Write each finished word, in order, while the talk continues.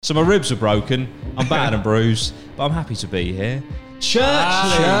So my ribs are broken, I'm battered and bruised, but I'm happy to be here.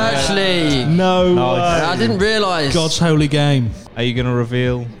 Churchley. No way. I didn't realise. God's holy game. Are you going to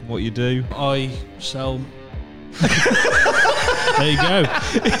reveal what you do? I sell... There you go.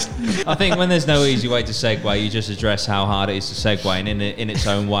 I think when there's no easy way to segue, you just address how hard it is to segue, and in its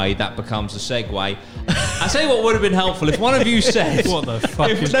own way, that becomes a segue. I tell you what would have been helpful if one of you said... What the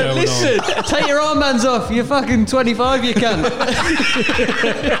fuck is going listen, on? Take your armbands off. You're fucking 25, you cunt.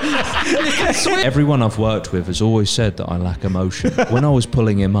 Everyone I've worked with has always said that I lack emotion. When I was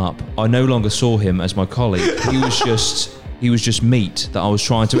pulling him up, I no longer saw him as my colleague. He was just meat that I was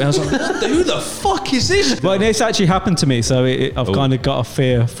trying to... I was like, who the fuck is this? Well, it's actually happened to me, so I've kind of got a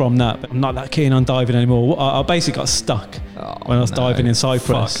fear from that. But I'm not that keen on diving anymore. I basically got stuck when I was diving in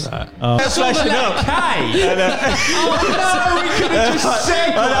Cyprus. Fuck that. That's flashing up. Oh no, we could have just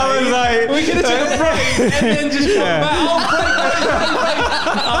segued. We could have took a break and then just come back. Oh, break.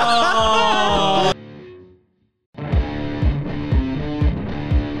 Oh.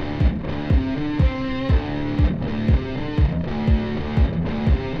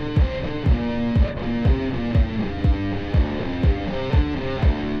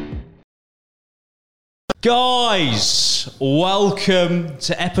 Guys, welcome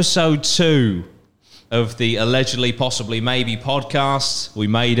to episode 2 of the Allegedly, Possibly, Maybe podcast. We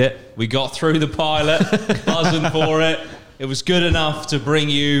made it. We got through the pilot, buzzing for it. It was good enough to bring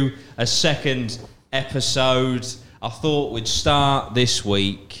you a second episode. I thought we'd start this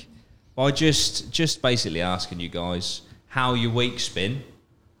week by just basically asking you guys how your week's been.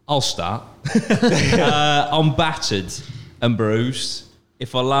 I'll start. I'm battered and bruised.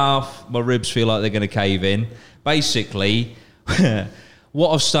 If I laugh, my ribs feel like they're going to cave in. Basically,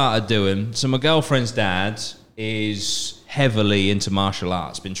 what I've started doing, so my girlfriend's dad is heavily into martial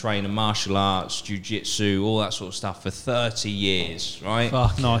arts, been training martial arts, jiu-jitsu, all that sort of stuff for 30 years, right?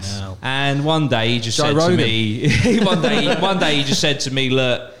 Fuck, nice. Hell. And one day he just said to me, one day he just said to me,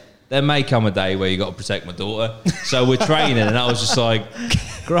 look, there may come a day where you got to protect my daughter. So we're training, and I was just like,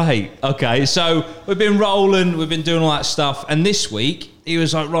 great, okay. So we've been rolling, we've been doing all that stuff, and this week he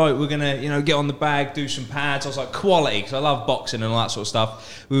was like, right, we're gonna, get on the bag, do some pads. I was like, quality, because I love boxing and all that sort of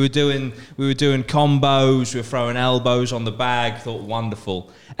stuff. We were doing combos, we were throwing elbows on the bag. Thought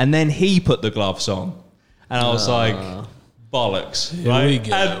wonderful, and then he put the gloves on, and I was like, bollocks, right? Here we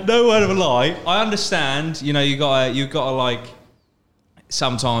go. And no word of a lie, I understand. You gotta like.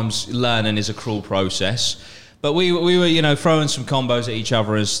 Sometimes learning is a cruel process, but we were throwing some combos at each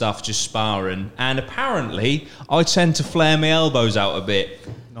other and stuff, just sparring, and apparently I tend to flare my elbows out a bit.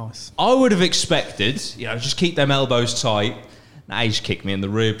 Nice. I would have expected, just keep them elbows tight. Nah, he just kicked me in the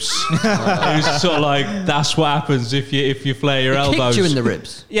ribs. It was sort of like, that's what happens if you flare your elbows. Kicked you in the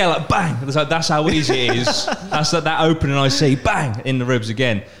ribs? Yeah, like bang. That's how easy it is. That's that opening I see, bang, in the ribs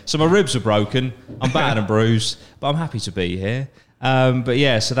again. So my ribs are broken, I'm battered and bruised, but I'm happy to be here. But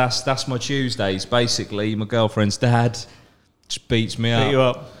yeah, so that's my Tuesdays. Basically, my girlfriend's dad just beats me up. Beat you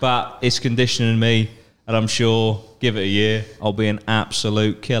up. But it's conditioning me, and I'm sure, give it a year, I'll be an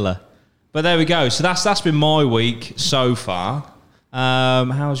absolute killer. But there we go. So that's been my week so far.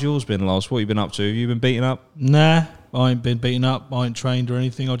 How's yours been, Loz? What have you been up to? Have you been beaten up? Nah, I ain't been beaten up. I ain't trained or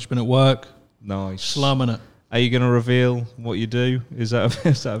anything. I've just been at work. Nice. Slumming it. Are you going to reveal what you do? Is that of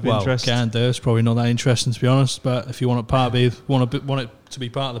interest? Can do. It's probably not that interesting, to be honest. But if you want it to be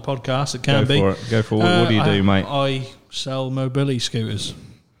part of the podcast, it can be. Go for it. What do you do, mate? I sell mobility scooters.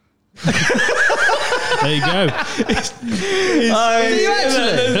 There you go. Do you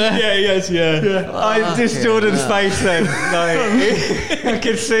actually? Yeah. I just Jordan's face then. Like, I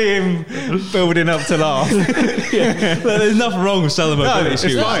could see him building up to laugh. Well, there's nothing wrong with selling mobility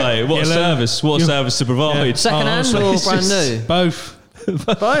scooters. Like, what service to provide? Second hand or brand new? Both.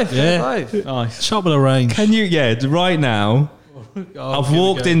 Both? Yeah. Both. Nice. Top of the range. Can you, right now, I've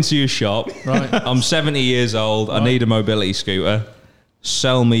walked into your shop. Right. I'm 70 years old. I need a mobility scooter.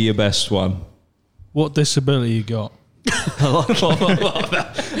 Sell me your best one. What disability you got? That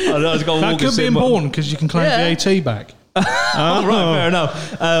could be important because you can claim VAT back. Right, fair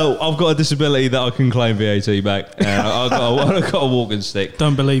enough. I've got a disability that I can claim VAT back. I've got a walking stick.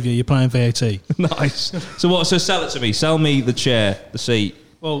 Don't believe you. You're paying VAT. Nice. So sell it to me. Sell me the chair, the seat.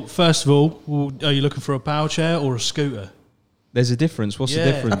 Well, first of all, are you looking for a power chair or a scooter? There's a difference. What's the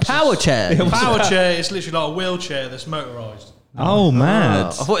A difference? power chair? A power chair is literally like a wheelchair that's motorised. Oh, mad. I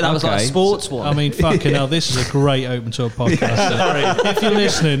thought that was like a sports one. I mean, fucking hell, this is a great open to a podcast. If you're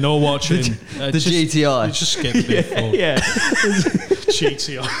listening or watching, the GTI. Just skip bit. Yeah.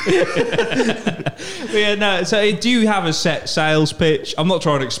 GTI. But yeah, no. So, do you have a set sales pitch? I'm not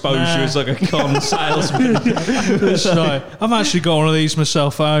trying to expose you as like a con salesman. No, I've actually got one of these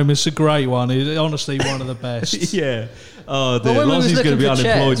myself at home. It's a great one. It's honestly one of the best. Yeah. Oh, dude, Well, when we was Lozzy's going to be looking for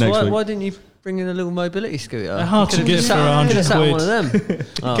unemployed chairs, next week. why didn't you bring in a little mobility scooter? They're hard to get for Could have sat on £100. one of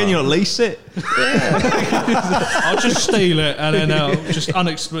them. Can you not lease it? I'll just steal it and then just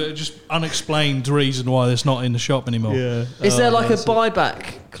unexplained reason why it's not in the shop anymore. Yeah. Is there like a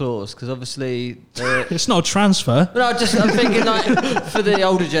buyback clause? Because obviously, It's not a transfer. I'm thinking like for the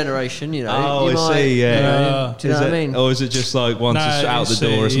older generation, you know. Oh, you I see. Yeah. Do you know what I mean? Or is it just like once it's out the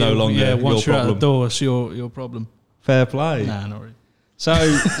door, it's no longer yeah, once your you're problem? out the door, it's your problem. Fair play. Nah, not really. So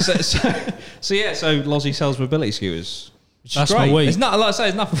Lozzy sells mobility scooters. Which is That's great. my week. It's not, like I say,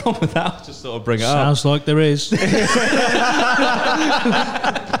 there's nothing wrong with that. I just thought I'd bring it up. Sounds like there is.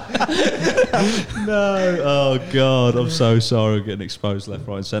 No, oh God, I'm so sorry. I'm getting exposed left,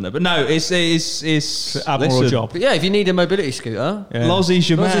 right, and centre. But no, it's Admirable job. But yeah, if you need a mobility scooter, Lozzy's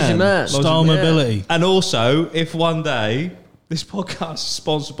your Lozzy's your man. Style mobility. And also, if one day this podcast is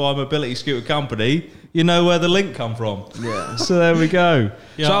sponsored by a mobility scooter company, you know where the link come from. Yeah. So there we go.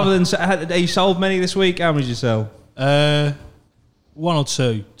 Yeah. So other than, have you sold many this week? How many did you sell? One or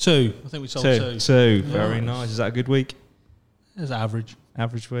two. Two. I think we sold two. Two. Very nice. Is that a good week? It's average.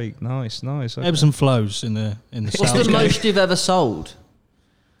 Average week. Nice. Okay. Ebbs and flows in the What's sales the game. most you've ever sold?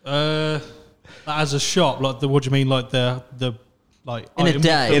 As a shop, like the what do you mean, like the like In a item-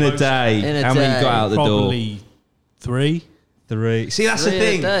 day. In a day. In a How many day. got out the door? Probably three. See, that's the Three in a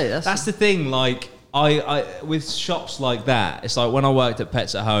thing. day, That's the thing. Like I with shops like that, it's like when I worked at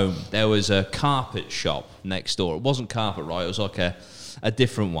Pets at Home, there was a carpet shop next door. It wasn't Carpet Right. It was like a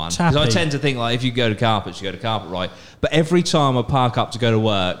different one. Because I Tappy. tend to think like if you go to Carpets, you go to Carpet Right. But every time I park up to go to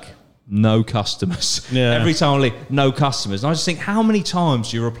work, no customers. Yeah. Every time I leave, no customers. And I just think, how many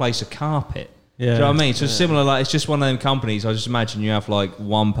times do you replace a carpet? Yeah. Do you know what I mean? So it's similar, like it's just one of them companies. I just imagine you have like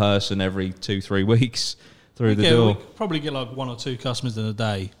one person every 2-3 weeks through the door. We probably get like one or two customers in a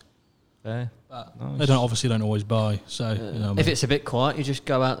day. Yeah. But they don't always buy. So you know, If it's a bit quiet, you just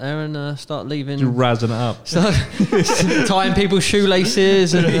go out there and start leaving. Just razzing it up. Start tying people's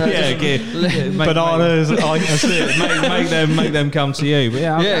shoelaces and Bananas. That's it. Make them come to you. But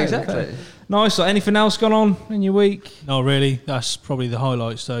yeah, okay, yeah, exactly. okay. Nice. So anything else gone on in your week? not really. That's probably the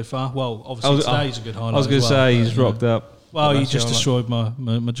highlight so far. Well, obviously today's a good highlight. I was going to say he's rocked up. Well, you That's just the destroyed my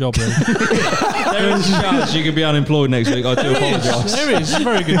job. Really. There is a chance you could be unemployed next week. I do apologise. There is a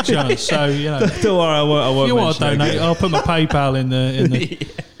very good chance. So you know, if Don't worry, I won't. you want to mention it donate, again. I'll put my PayPal in the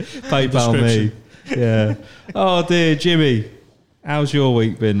PayPal me. Yeah. Oh dear, Jimmy. How's your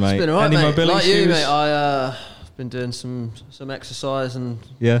week been, mate? It's been alright, Any mate. mobility Like you, scooters? mate. I've been doing some exercise and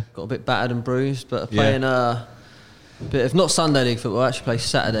Yeah. got a bit battered and bruised, but playing a bit of not Sunday league football. I actually play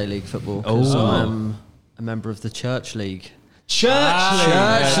Saturday league football because I'm a member of the church league.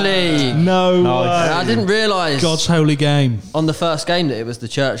 Church League. No. And I didn't realise God's holy game. on the first game that it was the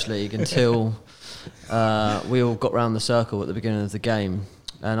church league until we all got round the circle at the beginning of the game,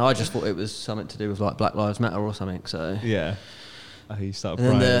 and I just thought it was something to do with like Black Lives Matter or something. So Yeah. He started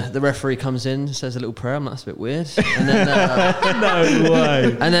and praying. then the referee comes in, says a little prayer. I'm like, that's a bit weird. And then No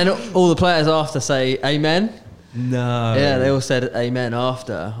way. and then all the players after say amen. No. Yeah, they all said amen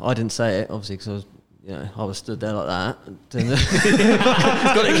after. I didn't say it obviously because I was stood there like that.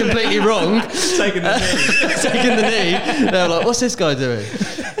 Got it completely wrong. Taking the knee. Taking the knee. They were like, what's this guy doing?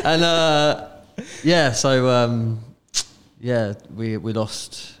 And we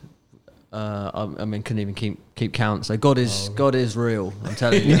lost. I mean, couldn't even keep count. So God is real. I'm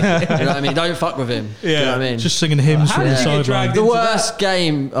telling you. Do you know what I mean? Don't fuck with him. Do you know what I mean? Just singing hymns from the did you get sideline. dragged The into worst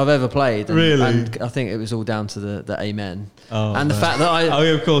game I've ever played. And, Really? And I think it was all down to the amen. Oh, and the man. fact that I... Oh,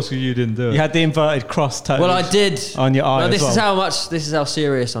 yeah, of course, 'cause you didn't do it. You had the inverted cross tattoo. Well, I did. On your eye Well, as well. this is how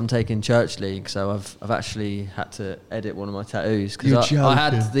serious I'm taking church league. So I've actually had to edit one of my tattoos You're because I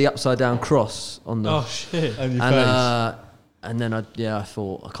had joking. the upside down cross on the... Oh shit! On your face. And then I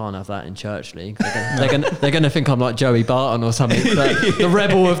thought I can't have that in church league. They're gonna think I'm like Joey Barton or something, the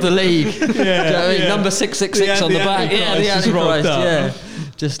rebel of the league. Do you know what I mean? Number 666 on the back. Yeah, the Antichrist is rocked Antichrist. up.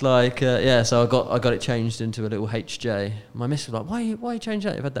 Yeah, just like So I got it changed into a little HJ. My miss was like, why you change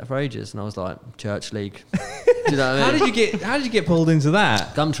that? You've had that for ages. And I was like, church league. Do you know what I mean? How did you get pulled into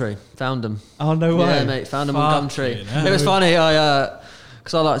that? Gumtree, found them. Oh no way. Yeah, mate, found them on Gumtree. Fucking hell. It was funny.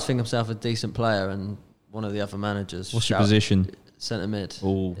 Because I like to think of myself a decent player, and one of the other managers. What's your shouted- position? Centre mid.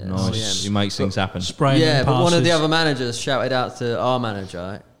 Oh, Yeah, nice. CM. He makes things happen. Spraying Yeah, but one of the passes. other managers shouted out to our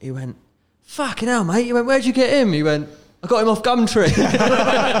manager. He went, "Fucking hell, mate!" He went, "Where'd you get him?" He went, I got him off Gumtree.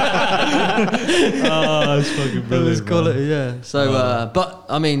 That's fucking It was brilliant. quality, yeah. So, but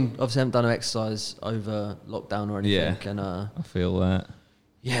I mean, obviously, I haven't done no exercise over lockdown or anything. Yeah. And I feel that.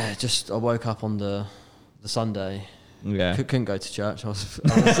 yeah, just I woke up on the Sunday. Yeah. Couldn't go to church. I was a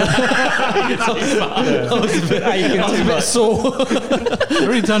bit sore. You've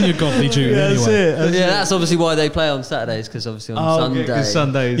already done your godly duty anyway. That's obviously why they play on Saturdays, because obviously on Sunday. Because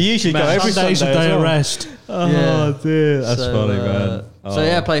Sundays. You usually go every Sunday's Sunday a day as of well. rest. Oh, Yeah. dear. That's So, funny, man. So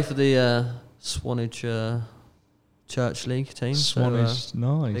yeah, I play for the Swanage Church League team. Swanage,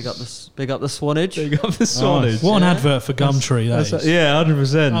 nice. Big up the Swanage. Big up the Swanage. What an advert for Gumtree, that is. Yeah,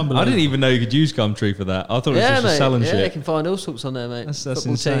 100%. I Unbelievable. didn't even know you could use Gumtree for that. I thought it was Yeah, just for mate. selling Yeah, you shit. can find all sorts on there, mate. That's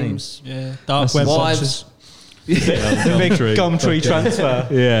Football insane. teams. Yeah, dark That's web wives. boxes. The big Gumtree transfer.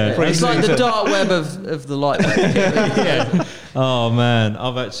 Yeah. It's like the dark web of the light. Yeah. Oh, man.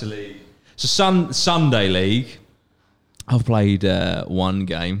 I've actually... So Sunday League, I've played one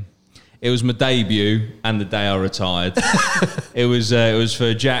game. It was my debut and the day I retired. It was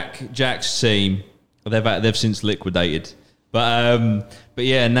for Jack's team. They've since liquidated. But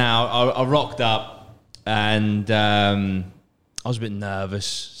yeah, now I rocked up and I was a bit nervous.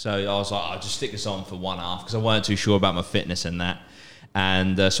 So I was like, I'll just stick this on for one half because I weren't too sure about my fitness and that.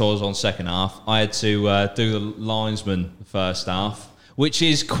 And so I was on second half. I had to do the linesman the first half, which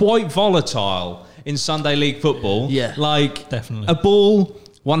is quite volatile in Sunday League football. Yeah. Like, Definitely. a ball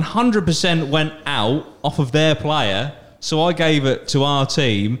 100% went out off of their player, so I gave it to our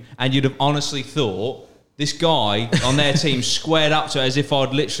team, and you'd have honestly thought this guy on their team squared up to it as if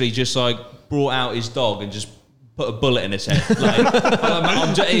I'd literally just like brought out his dog and just put a bullet in his head.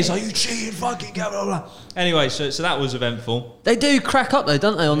 He's like, you cheating, fucking blah, blah, blah. Anyway, so that was eventful. They do crack up though,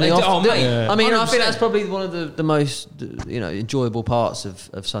 don't they? On They the do. off. Oh, mate, I mean, I 100%. think that's probably one of the most enjoyable parts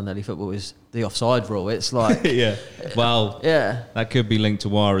of Sunday League football is the offside rule. It's like Yeah. Well, yeah. that could be linked to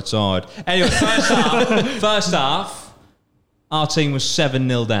why I retired. Anyway, first half, our team was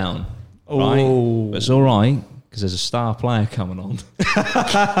 7-0 down. Right? Oh. But it's all right because there's a star player coming on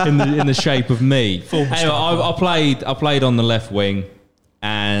in the shape of me. Anyway, I played on the left wing,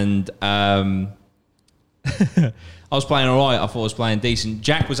 and I was playing all right. I thought I was playing decent.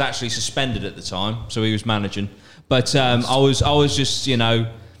 Jack was actually suspended at the time, so he was managing. But I was just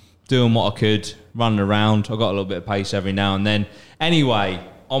doing what I could, running around. I got a little bit of pace every now and then. Anyway,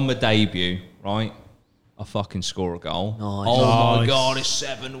 on my debut, right, I fucking score a goal. Nice. Oh my God, it's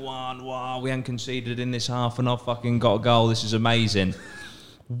 7-1. Wow, we haven't conceded in this half and I've fucking got a goal. This is amazing.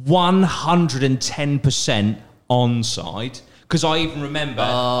 110% onside. Because I even remember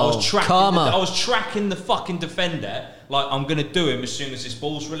I was tracking the fucking defender. Like, I'm going to do him as soon as this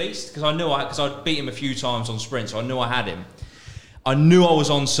ball's released. Because I'd beat him a few times on sprint, so I knew I had him. I knew I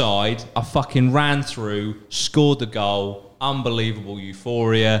was onside. I fucking ran through, scored the goal. Unbelievable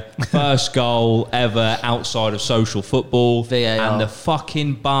euphoria. First goal ever outside of social football. VAR. And the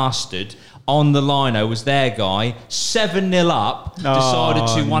fucking bastard on the lino was their guy. 7-0 up. Decided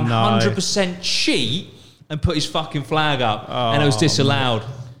to 100% cheat and put his fucking flag up. And it was disallowed.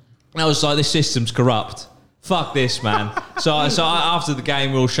 And I was like, this system's corrupt. Fuck this, man. So after the game,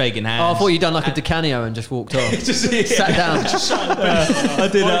 we were all shaking hands. Oh, I thought you'd done like a DeCanio and just walked off. Sat down. I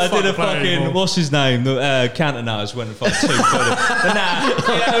did a fucking, what's his name? The Cantona just went and fucking two footed.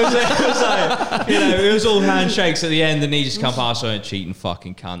 But it was all handshakes at the end, and he just come past and cheating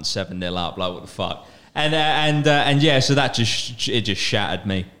fucking cunt, 7-0 up, like what the fuck. And yeah, so that just shattered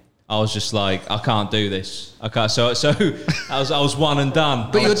me. I was just like, I can't do this. I can't. So I was one and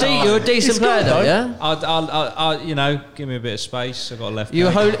done. But you're a decent player though, yeah? I give me a bit of space. I got a left. You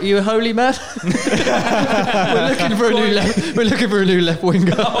a holy man? We're looking for a new left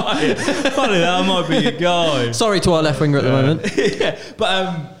winger. Funny that might be your guy. Sorry to our left winger at the moment. Yeah,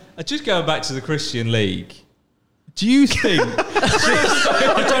 but just going back to the Christian League. Do you think?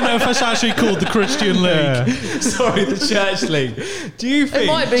 I don't know if it's actually called the Christian League. Sorry, the Church League. Do you think? It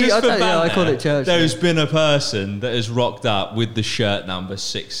might be. Just for I call it Church. There's been a person that has rocked up with the shirt number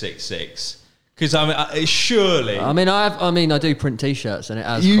 666. Because surely. I do print T-shirts, and it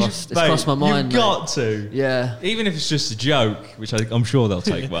has crossed my mind. You've got to. Yeah. Even if it's just a joke, which I'm sure they'll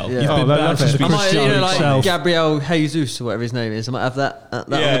take well. Yeah. You've been bad for the I might, Christian League like itself. Gabriel Jesus or whatever his name is. I might have that on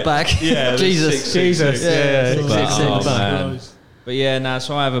the back. Yeah, Jesus. Jesus. Yeah. But, 666. man. But yeah,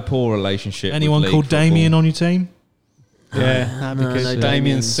 so I have a poor relationship. Anyone with called league Damien football. on your team? Yeah, that'd be good. no, Damien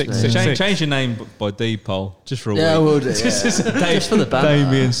Damien's 666. Change your name by Depol just for a week. Yeah, I will do. Yeah. Just for the banter.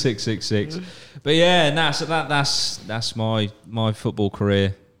 Damien 666. But yeah, so that's my football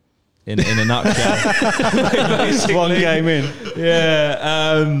career. in a nutshell. One game in.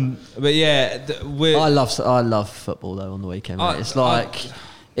 Yeah, but yeah, I love football though on the weekend. Mate. It's like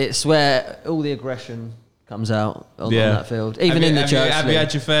it's where all the aggression comes out on that field. Even in the church. Have you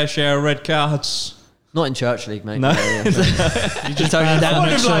had your fair share of red cards? Not in church league, mate. No. You just tone it down.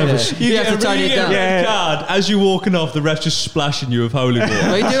 You have to tone it down. Red card as you're walking off. The ref's just splashing you with holy water.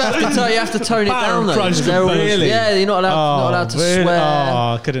 Well, you do have to tone it down though. Really? Yeah, you're not allowed to swear.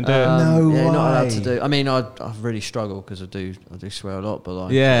 Oh, I couldn't do it. You're not allowed to do. I mean, I really struggle because I do swear a lot, but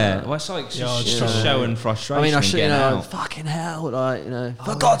like well, it's like just showing frustration. I mean, fucking hell, like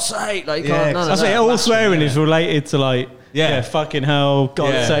for God's sake, like you can't. I say all swearing is related to like fucking hell,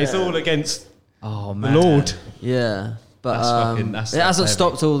 God's sake. It's all against. Oh man, the Lord. Yeah, but that's it hasn't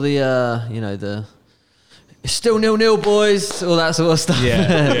stopped all the it's still 0-0, boys, all that sort of stuff.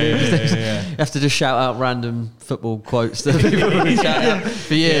 Yeah. You have to just shout out random football quotes that people have been shouting out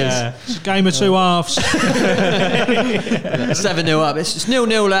for years. Yeah. It's a game of two halves. 7-0 up. It's just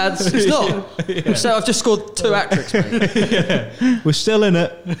 0-0, lads. It's not. So I've just scored 2 hat-tricks, mate. We're still in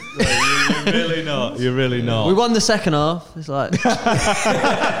it. You're really not. You're really not. We won the second half. It's like,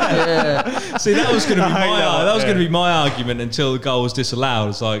 See, that was going to be my argument until the goal was disallowed.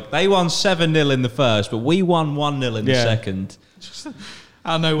 It's like they won 7-0 in the first, but we won 1-0 in the second.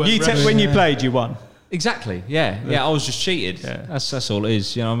 I know when you played, you won. Exactly. Yeah. I was just cheated. Yeah. That's all it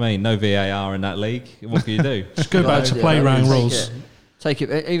is. You know what I mean? No VAR in that league. What can you do? Just go back to play round rules. Take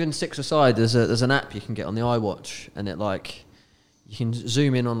it. Even 6-a-side. There's an app you can get on the iWatch, and it like you can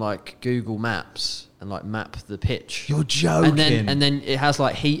zoom in on like Google Maps and like map the pitch. You're joking. And then it has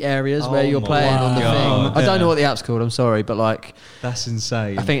like heat areas where you're playing on the thing. I don't know what the app's called. I'm sorry, but like that's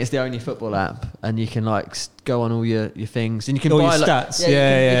insane. I think it's the only football app, and you can like go on all your things, and you can all buy your like, stats. You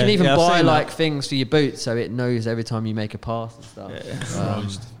can even buy like that. things for your boots, so it knows every time you make a pass and stuff.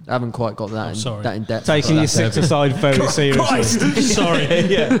 I haven't quite got that in depth. Taking your 6-a-side very seriously. Sorry.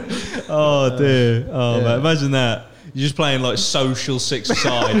 Oh dear. Oh man, imagine that. You're just playing like social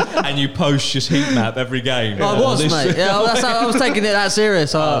 6-a-side and you post just heat map every game. I was, mate. Yeah, I was taking it that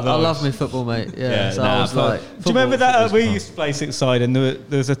serious. I love my football, mate. I was like. Do you remember that we used to play 6-a-side and there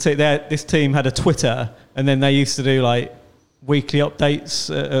was this team had a Twitter and then they used to do like weekly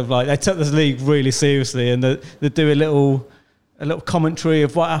updates of like they took this league really seriously and they'd do a little commentary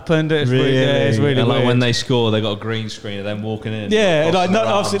of what happened. It's really like weird. when they score, they got a green screen of them walking in. Yeah, like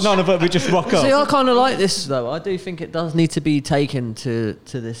obviously none of it. We just rock up. See, I kind of like this though. I do think it does need to be taken to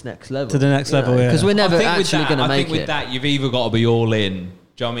this next level. To the next level, because we're never actually going to make it. I think with that, you've either got to be all in. Do you know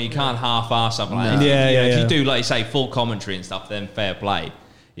what I mean? You can't half-ass something like that. If you do, like you say, full commentary and stuff, then fair play.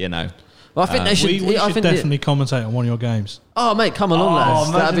 You know. Well, I think they should. We should definitely commentate on one of your games. Oh, mate, come along,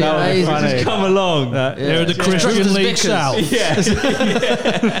 lads. That'd be amazing. Just come along. They're the Christian League South.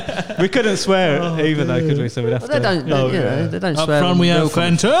 We couldn't swear either, though, could we? So we'd have to. They don't Up swear. Up front, we have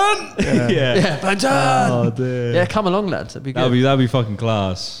Fenton. Fenton. Oh, dear. Yeah, come along, lads. That'd be good. That'd be fucking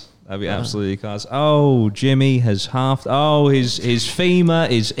class. That'd be absolutely class. Oh, Jimmy has halved. Oh, his femur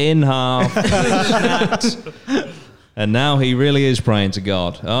is in half. And now he really is praying to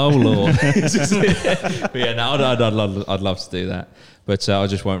God. Oh Lord! But yeah, no, I'd love to do that, but I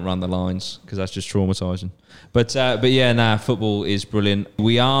just won't run the lines because that's just traumatising. But yeah, football is brilliant.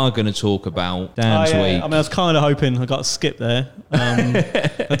 We are going to talk about Dan's week. I mean, I was kind of hoping I got a skip there. I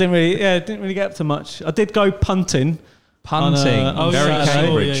didn't really get up to much. I did go punting, very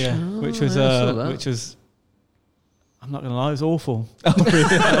Cambridge, which was. I'm not going to lie, it was awful. Oh, really?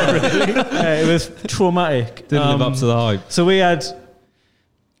 It was traumatic. Didn't live up to the hype. So I had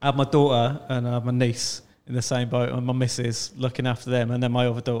my daughter and my niece in the same boat, and my missus looking after them, and then my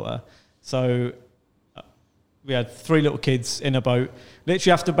other daughter. So we had 3 little kids in a boat.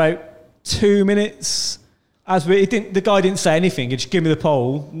 Literally after about 2 minutes, the guy didn't say anything. He just gave me the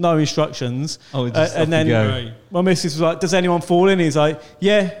pole, no instructions. And then my missus was like, "Does anyone fall in?" He's like,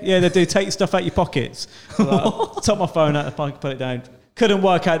 "Yeah, they do. Take your stuff out your pockets." So took my phone out of the pocket, put it down. Couldn't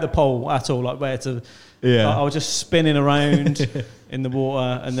work out the pole at all, like where to. Yeah. I was just spinning around in the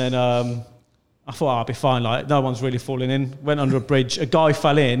water, and then I thought I'll be fine. Like no one's really falling in. Went under a bridge. A guy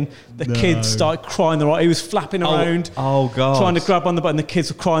fell in. The kids started crying. He was flapping around. Oh God! Trying to grab on the button. The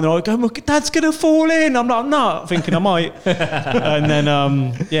kids were crying. They're like, "Going, Dad's gonna fall in." I'm not thinking I might. And then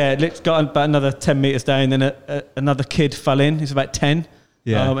got about another 10 meters down. Then another kid fell in. He's about 10.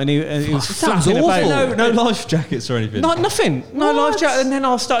 Yeah, and he was flapping about. No life jackets or anything. Nothing. No life jacket. And then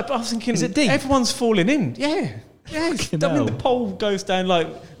I was thinking, is it deep? Everyone's falling in. Yeah. Yeah, I mean the pole goes down like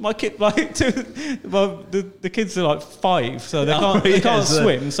my kid, like the kids are like 5, so they can't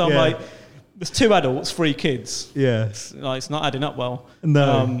swim. So I'm like, there's 2 adults, 3 kids. Yes. Like, it's not adding up well.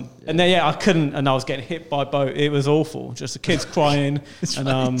 No. And then I couldn't, and I was getting hit by a boat. It was awful. Just the kids crying. It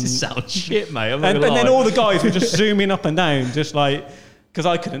just sounds shit, mate. I'm not and gonna then lie. all the guys were just zooming up and down, just like, because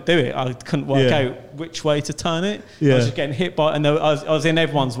I couldn't do it. I couldn't work out which way to turn it. I was just getting hit by, and I was in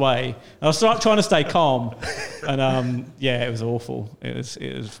everyone's way. And I was trying to stay calm, and it was awful. It was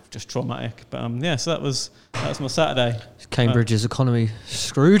just traumatic. But so that was my Saturday. Cambridge's economy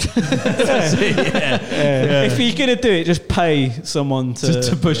screwed. If you're gonna do it, just pay someone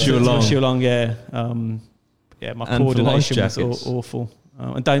to push you along. My And for coordination life was jackets. awful.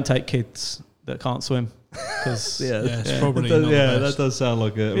 And don't take kids that can't swim. Because it's probably not the that best. does sound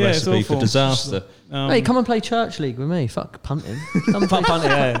like a it's recipe for awful. disaster. Hey, come and play church league with me. Fuck punting. Come play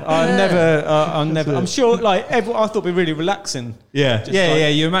I'm never. I'm sure. Like I thought it'd be really relaxing. Yeah, Just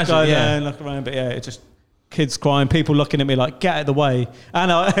you imagine. Go there and look around, but it's just kids crying, people looking at me like, get out of the way. And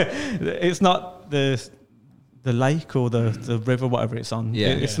it's not the lake or the river, whatever it's on.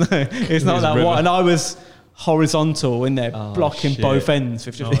 It's not that river. wide. And I was horizontal in there, blocking shit. both ends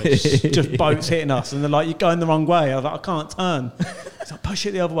with just boats hitting us, and they're like, you're going the wrong way. I was like, I can't turn. So I push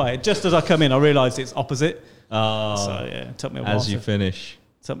it the other way. Just as I come in, I realised it's opposite. So it took me a while. As you finish.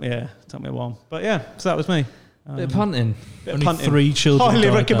 Took me a while. But so that was me. Bit of punting. Only 3 children. Highly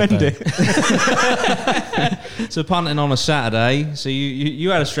died recommend that day. it. So punting on a Saturday. So you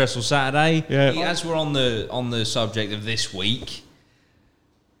had a stressful Saturday. Yeah. As we're on the subject of this week,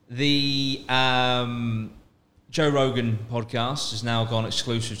 the Joe Rogan podcast has now gone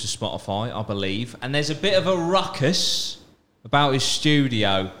exclusive to Spotify, I believe, and there's a bit of a ruckus about his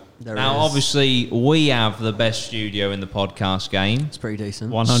studio. There now, is. obviously, we have the best studio in the podcast game. It's pretty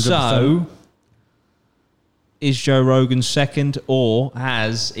decent. 100%. So, is Joe Rogan second, or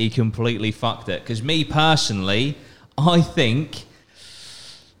has he completely fucked it? Because me personally, I think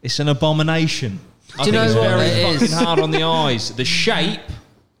it's an abomination. Do you know it's what very it fucking is? hard on the eyes. The shape,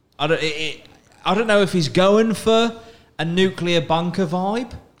 I don't know if he's going for a nuclear bunker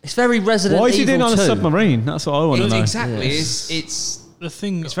vibe. It's very Resident Why is he Evil doing on a 2. submarine? That's what I want to know. Exactly. Yes. It's The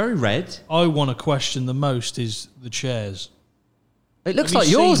thing very red. I want to question the most is the chairs. It looks Have like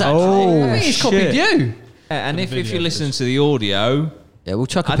you yours, seen- actually. Oh, I think he's shit. copied you. And if video, you listen please. to the audio, Yeah, we'll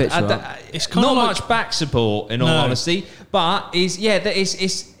chuck a picture up. It's kinda not like- much back support, in all No. honesty. But it's Yeah,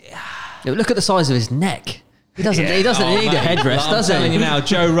 look at the size of his neck. He doesn't need a headrest, I'm does telling he? you now,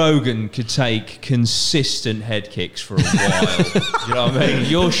 Joe Rogan could take consistent head kicks for a while. You know what I mean?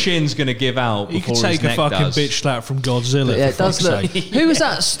 Your shin's going to give out He before could take his a neck fucking does. bitch slap from Godzilla. Yeah, for it does fuck's look. sake. Who was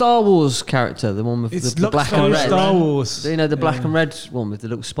that Star Wars character? The one with the black and red. Star Wars. You know, the black and red one with the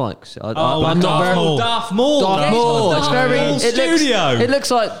little spikes. Darth Darth Maul. Maul. Darth Yes, Maul. It's Darth very. Maul studio. It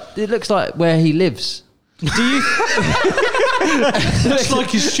looks like where he lives. It's like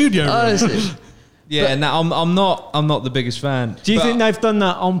his studio room. Honestly. Yeah, no, I'm not the biggest fan. Do you But think they've done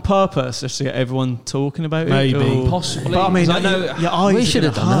that on purpose just to get everyone talking about Maybe. it? Or- Possibly. But I mean, 'Cause I know your eyes We are should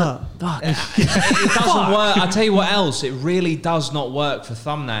have gonna done hurt. that. Fuck. it doesn't work. I tell you what else, it really does not work for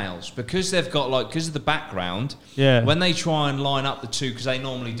thumbnails because they've got because of the background. Yeah. When they try and line up the two, because they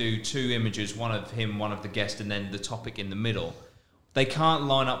normally do 2 images, one of him, one of the guest, and then the topic in the middle. They can't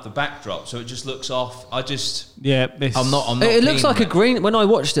line up the backdrop, so it just looks off. Yeah, I'm not. It looks keen like on a green. When I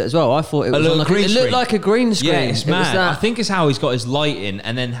watched it as well, I thought it was little on like green it looked screen. like a green screen. Yeah, it's It was mad. that- I think it's how he's got his lighting,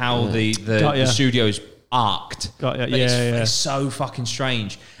 and then how the Got ya. studio's arced. Got ya, But yeah. It's so fucking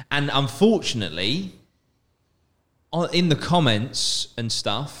strange. And unfortunately, in the comments and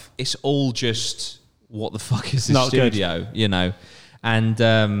stuff, it's all just what the fuck is this Not good. studio, you know?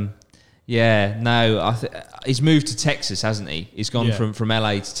 And he's moved to Texas, hasn't he? He's gone Yeah. from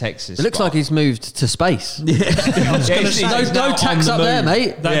LA to Texas. It looks like he's moved to space. he's No tax up there,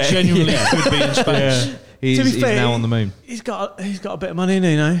 mate. That genuinely could be in space. He's, To be he's fair, now on the moon. He's got a bit of money, you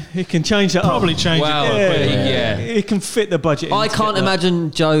know. He can change that Probably up. change Well, it. but Yeah, yeah. he can fit the budget. I in to can't get that. imagine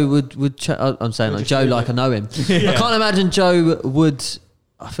Joe would. I'm saying like just Joe, leave like it. I know him. I can't imagine Joe would.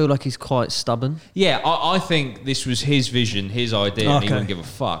 I feel like he's quite stubborn. Yeah, I think this was his vision, his idea, and he Okay. wouldn't give a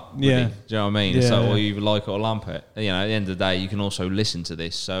fuck. Would Yeah. he? Do you know what I mean? It's Yeah, like, yeah. well, you either like it or lump it. You know, at the end of the day, you can also listen to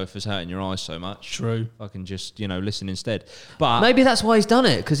this. So if it's hurting your eyes so much, True. fucking just, listen instead. But Maybe that's why he's done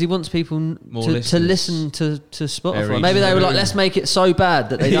it, because he wants people More to listeners. listen to Spotify. Very Maybe they were like, true. let's make it so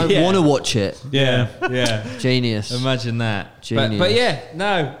bad that they don't Yeah. want to watch it. Yeah. yeah, Genius. imagine that. Genius. But yeah,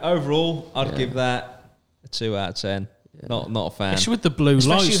 no, overall, I'd give that a 2 out of 10. Not a fan. It's with the blue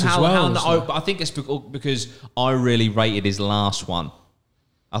Especially lights how, as well. I think it's because I really rated his last one.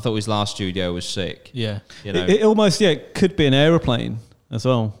 I thought his last studio was sick. yeah. You know, It almost could be an aeroplane as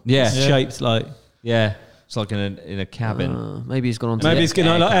well. Yeah. It's Yeah. shaped like. yeah. It's like in a cabin. Maybe he's gone on to Maybe he's going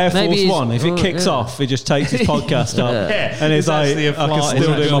to like Air Force One. If it kicks off, he just takes his podcast up. And he's like, I can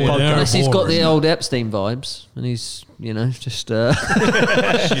still do my podcast. Unless he's got the old Epstein vibes and he's, just... Jesus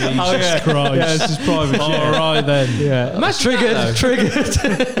Christ. Yeah, it's his private jet. All right then. Yeah.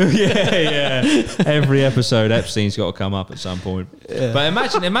 Triggered. yeah. Every episode, Epstein's got to come up at some point. Yeah. But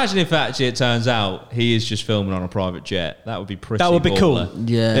imagine if actually it turns out he is just filming on a private jet. That would be pretty. That would be cool.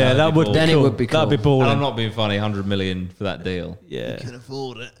 Yeah, that would. Then it would be cool. That'd be balling. And I'm not being funny. 100 million for that deal. Yeah, you can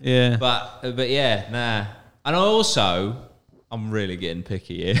afford it. Yeah, but yeah, nah. And also, I'm really getting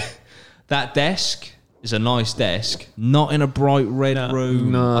picky here. That desk is a nice desk, not in a bright red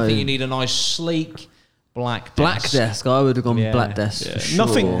room. No. I think you need a nice sleek black desk. Black desk. I would have gone black desk. Yeah. For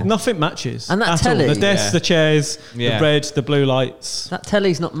sure. Nothing matches. And that at telly. all. The desk, the chairs, the red, the blue lights. That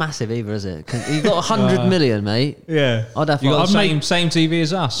telly's not massive either, is it? You've got 100 million, mate. Yeah, I'd have. You got the same TV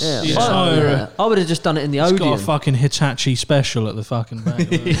as us. Yeah. I would have just done it in the It's Odeon. got a fucking Hitachi special at the fucking back.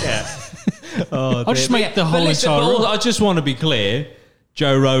 I'll just make the whole entire room. I just want to be clear.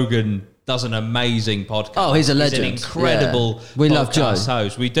 Joe Rogan does an amazing podcast. Oh, he's a legend. He's an incredible We love Joe.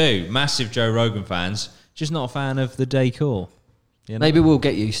 host. We do. Massive Joe Rogan fans. Just not a fan of the decor. You know? Maybe we'll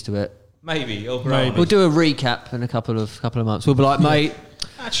get used to it. Maybe. Or Maybe. We'll do a recap in a couple of months. We'll be like, mate,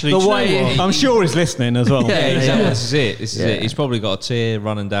 Actually, the do you know way- what? I'm sure he's listening as well. Yeah, exactly. This is it. This is it. He's probably got a tear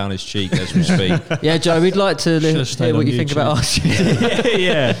running down his cheek as we speak. yeah, Joe, we'd like to Should've stayed hear what on you think YouTube. about our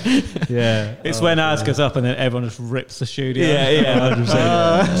studio. yeah. It's when ours goes up and then everyone just rips the studio. Yeah,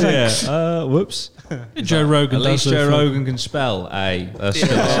 100%. Whoops. Joe Rogan At least does Joe it. Rogan can spell A. That's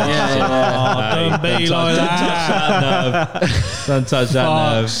still Don't be like that. Don't touch that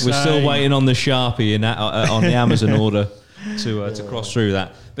nerve. Fuck's We're still sake. waiting on the Sharpie in that, on the Amazon order to cross through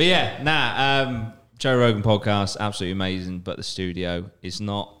that. But yeah, Joe Rogan podcast, absolutely amazing, but the studio is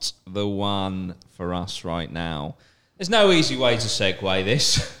not the one for us right now. There's no easy way to segue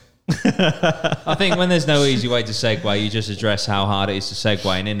this. I think when there's no easy way to segue, you just address how hard it is to segue,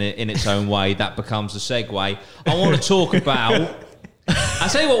 and in its own way, that becomes the segue. I want to talk about... I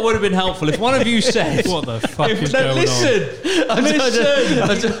tell you what would have been helpful if one of you said... What the fuck is no, going listen, on?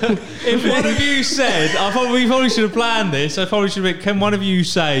 listen. If one of you said... we probably should have planned this. I probably should have been... Can one of you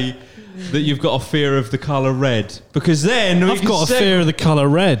say that you've got a fear of the colour red? Because then... I've got a fear of the colour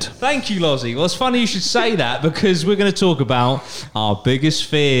red. Thank you, Lozzy. Well, it's funny you should say that because we're going to talk about our biggest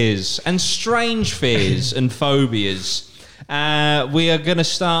fears and strange fears and phobias. We are going to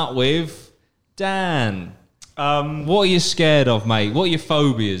start with Dan. What are you scared of, mate? What are your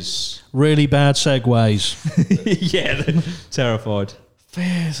phobias? Really bad segues. Yeah, they're terrified.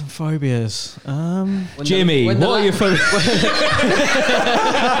 Fears and phobias. Jimmy, what are your phobias?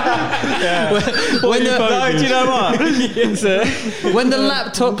 Do you know what? When the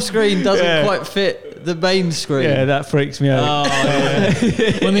laptop screen doesn't quite fit the main screen. Yeah, that freaks me out.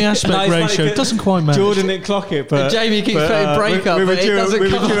 When the aspect No, it's ratio funny doesn't quite match. Jordan didn't clock it, but And Jamie keeps putting break up, but it doesn't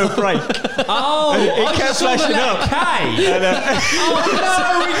we were come due a up. break. Oh, It kept flashing up. Oh no,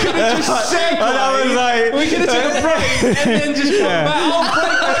 we could have just said And I was like, we could have took a break and then just come back. Oh,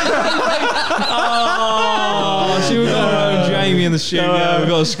 break. So we've got our own Jamie in the studio. We've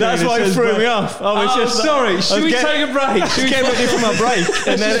got a screen. that's that why it says threw break. me off. I was just sorry. Should we take a break? Just get ready for my break,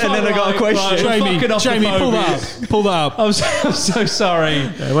 and then I got a question. Right. Fucking off the Jamie, pull that phobias. up. Pull that up. I'm so sorry.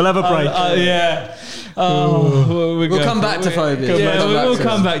 Yeah, we'll have a break. Yeah. Oh, We'll come back to phobias. Yeah, we'll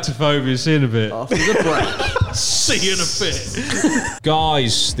come back to phobias in a bit. After the break. See you in a bit.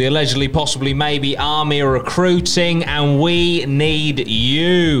 Guys, the allegedly, possibly, maybe army are recruiting and we need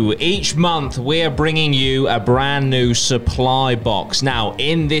you. Each month we are bringing you a brand new supply box. Now,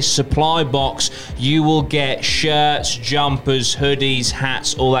 in this supply box, you will get shirts, jumpers, hoodies,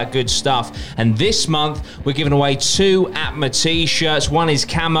 hats, all that good stuff. And this month, we're giving away 2 APMA t-shirts. One is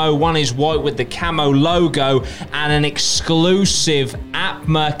camo, one is white with the camo logo, and an exclusive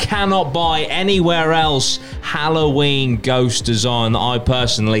APMA cannot buy anywhere else Halloween ghost design that I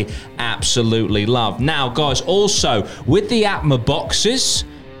personally absolutely love. Now, guys, also with the APMA boxes,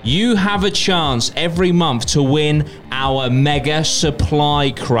 you have a chance every month to win our mega supply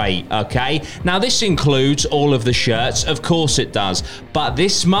crate, okay? Now, this includes all of the shirts, of course it does, but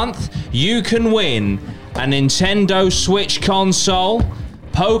this month you can win a Nintendo Switch console,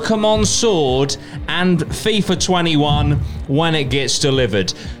 Pokemon Sword, and FIFA 21 when it gets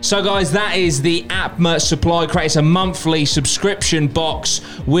delivered. So guys, that is the APMA supply crate. It's a monthly subscription box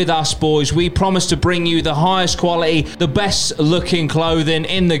with us, boys. We promise to bring you the highest quality, the best looking clothing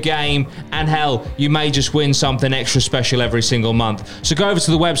in the game, and hell, you may just win something extra special every single month. So go over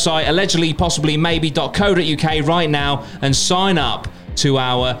to the website allegedlypossiblymaybe.co.uk right now and sign up to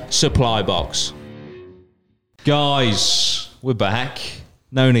our supply box. Guys, we're back.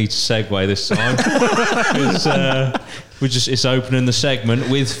 No need to segue this time. It's opening the segment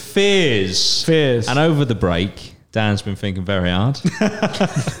with fears. Fears. And over the break, Dan's been thinking very hard.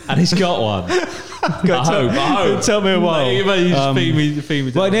 And he's got one. I hope. Tell me a while. You just feed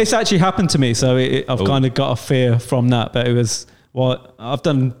me. Well, it's actually happened to me, so I've kind of got a fear from that. But it was I've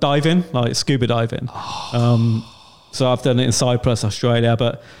done diving, like scuba diving. So I've done it in Cyprus, Australia.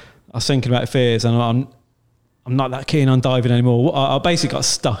 But I was thinking about fears, and I'm not that keen on diving anymore. I basically got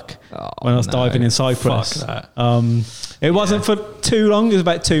stuck when I was diving in Cyprus. Fuck that. It wasn't for too long. It was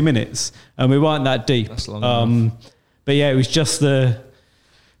about 2 minutes, and we weren't that deep. That's long enough. But yeah, it was just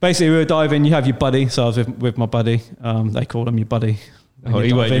basically we were diving. You have your buddy, so I was with my buddy. They call him your buddy.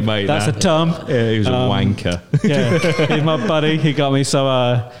 He went your mate. That's a term. Yeah, he was a wanker. Yeah, he's my buddy. He got me.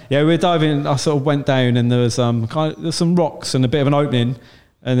 So we were diving. I sort of went down, and there was there's some rocks and a bit of an opening,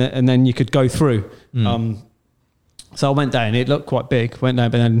 and then you could go through. So I went down. It looked quite big. Went down,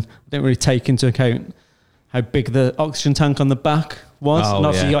 but then I didn't really take into account how big the oxygen tank on the back was. And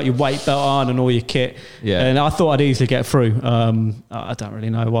obviously you got your weight belt on and all your kit. Yeah. And I thought I'd easily get through. I don't really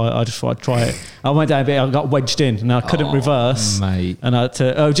know why. I just thought I'd try it. I went down a bit. I got wedged in and I couldn't reverse. Mate. And I had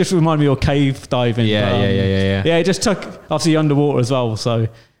to. Just remind me of cave diving. Yeah. Yeah, it just took obviously underwater as well. So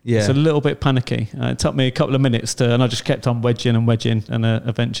it's a little bit panicky. It took me a couple of minutes and I just kept on wedging and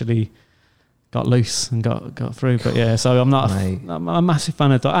eventually got loose and got through. But yeah, so I'm a massive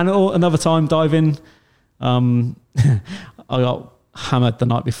fan of diving. And another time diving, I got hammered the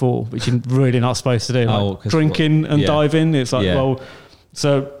night before, which you're really not supposed to do. Like drinking and diving. It's like,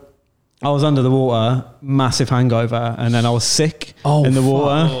 so I was under the water, massive hangover, and then I was sick in the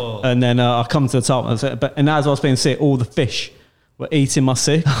water. And then I come to the top, and as I was being sick, all the fish were eating my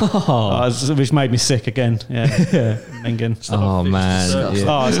sick, which made me sick again. Yeah. Minging. Oh man!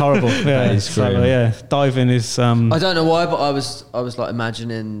 Oh, it's horrible. Yeah, so, diving is. I don't know why, but I was like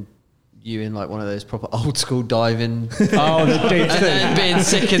imagining you in like one of those proper old school diving. The deep and then being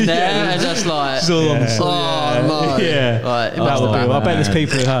sick in there and just like, no. Like, that would be. I bet there's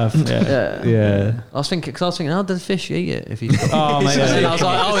people who have. Yeah. I was thinking, how does the fish eat it if he's got? Mate, and I was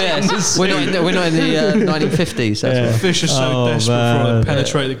like, we're not in the 1950s. That's Fish are so desperate for it to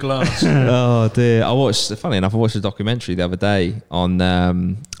penetrate the glass. Oh dear! Funny enough, I watched a documentary the other day on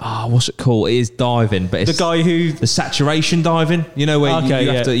what's it called? It is diving, but it's the guy who the saturation diving. You know where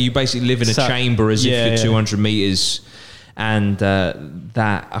you basically live in a chamber as if you're 200 meters, and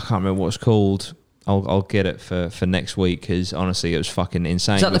that I can't remember what it's called. I'll get it for next week because honestly, it was fucking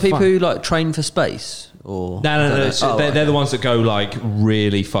insane. Is that the people who like train for space? Or no. They're the ones that go like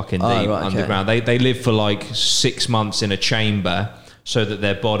really fucking deep underground. They live for like 6 months in a chamber so that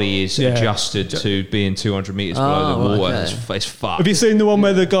their body is adjusted to being 200 meters below the water. It's fucked. Have you seen the one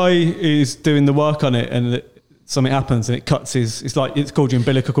where the guy is doing the work on it and something happens and it cuts it's called your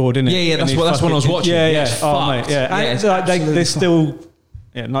umbilical cord, isn't it? Yeah, that's what I was watching. Yeah. Oh mate, and they're still.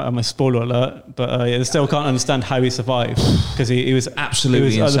 Yeah, not on my spoiler alert, but they still can't understand how he survived because he was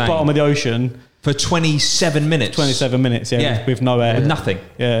absolutely at the bottom of the ocean for 27 minutes. 27 minutes, with no air, with nothing.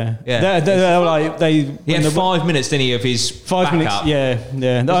 Yeah. They're like He had 5 minutes, didn't he, of his 5 minutes? Up. Yeah.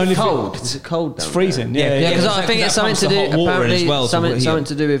 It's cold. Is it cold? It's freezing. Yeah, because I think it's something to do. Apparently, well, something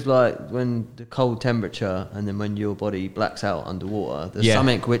to do with like when the cold temperature and then when your body blacks out underwater. There's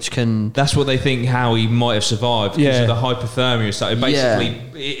something which can. That's what they think how he might have survived because of the hypothermia and stuff. It basically,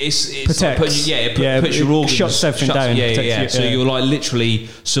 it's protects. Like puts your organs, shuts everything down. Yeah. So you're like literally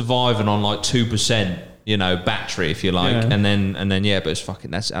surviving on like 2%, battery if you like, and then but it's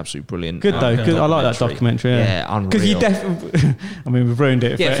fucking, that's absolutely brilliant. Good though. Good. I like that documentary. Yeah, unreal. Because you definitely. I mean, we've ruined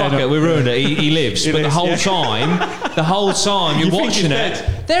it. Yeah, fuck it, we ruined it. He lives, but the whole time you're watching it.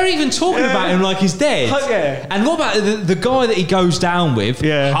 They're even talking about him like he's dead. Yeah. And what about the guy that he goes down with?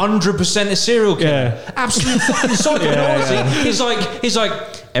 100% a serial killer. Absolute fucking psycho. He's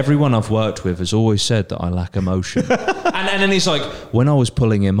like. Everyone I've worked with has always said that I lack emotion. and then he's like, when I was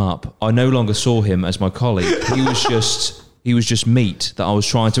pulling him up, I no longer saw him as my colleague. He was just meat that I was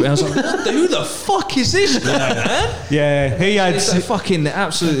trying to. And I was like, who the fuck is this guy, man? Yeah, he had it's fucking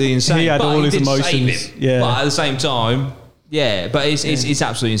absolutely insane. He had all his emotions. But at the same time, but it's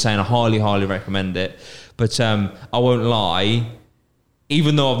absolutely insane. I highly, highly recommend it. But I won't lie,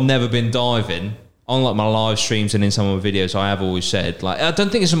 even though I've never been diving, on like my live streams and in some of my videos, I have always said, like, I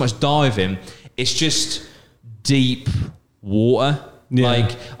don't think it's so much diving, it's just deep water.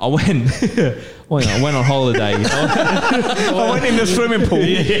 Like I went on holiday. I went in the swimming pool.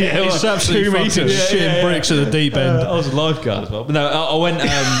 It's absolutely fucking shit bricks at the deep end. I was a lifeguard as well. But no, I went in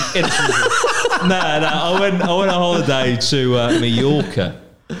a swimming pool. I went on holiday to Mallorca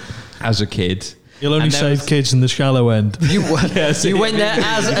as a kid. You'll only And there save was- kids in the shallow end. You went there as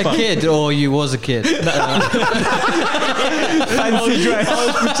a kid, or you was a kid? Fancy dress. I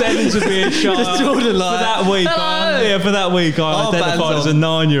was pretending to be a child. Just Jordan, like, for that week. For that week, I Oh, identified bands as a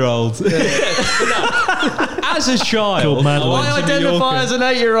 9-year-old. As a child, Called Madeline. Why identify as an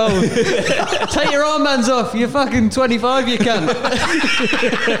 8-year-old? Take your armbands off. You're fucking 25. You can. You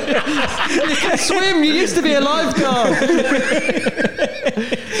can swim. You used to be a lifeguard.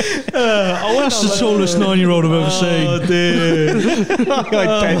 That's the tallest 9-year-old I've ever seen. Oh dear.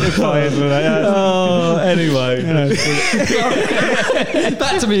 Identify as that. Oh, anyway.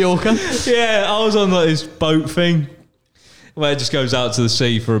 Back to Mallorca. Yeah, I was on like this boat thing where it just goes out to the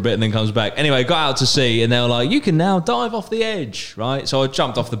sea for a bit and then comes back. Anyway, got out to sea and they were like, you can now dive off the edge, right? So I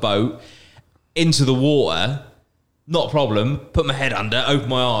jumped off the boat into the water, not a problem, put my head under, opened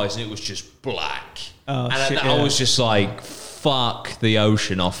my eyes, and it was just black. Oh, and shit, I yeah. was just like, fuck the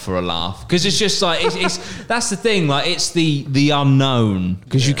ocean off for a laugh. Because it's just like, it's that's the thing, like it's the unknown,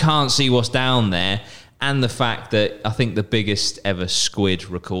 because you can't see what's down there. And the fact that I think the biggest ever squid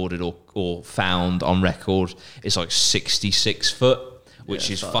recorded or found on record is like 66 foot,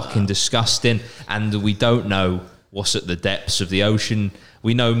 which is fucking disgusting. And we don't know what's at the depths of the ocean.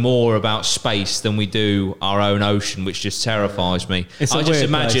 We know more about space than we do our own ocean, which just terrifies me. It's a I just weird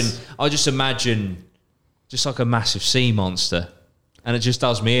imagine place. just like a massive sea monster, and it just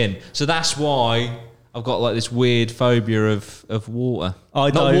does me in. So that's why I've got like this weird phobia of water.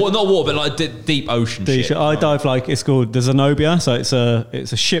 Not water, but like deep ocean shit. I dive like it's called the Zenobia, so it's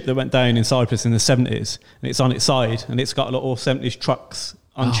a ship that went down in Cyprus in the 70s, and it's on its side, and it's got a lot of 70s trucks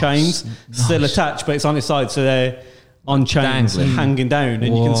on chains, still attached, but it's on its side, so they're on chains, Dangling. hanging down,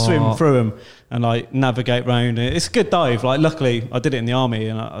 and you can swim through them and like navigate round. It's a good dive. Like luckily, I did it in the army,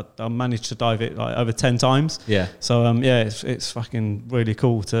 and I managed to dive it like over 10 times. Yeah. So it's fucking really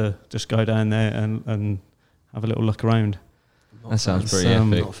cool to just go down there and have a little look around. That sounds pretty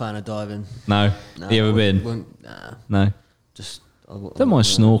I'm epic. not a fan of diving. No, No, you ever I been? wouldn't- Nah, No. just. Don't mind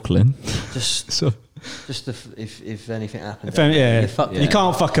snorkeling. Just, So just if anything happens. You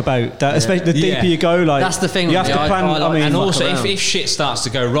can't fuck about that, especially the deeper Yeah. you go. Like That's the thing You with have me, to plan. I like- and fuck also, around. if shit starts to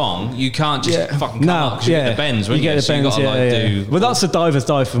go wrong, you can't just fucking come up because you get the bends, you won't you? get the So you bends. gotta, do. Well, that's the divers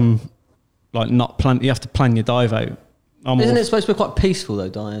dive from like not plan. You have to plan your dive out. Isn't it supposed to be quite peaceful though,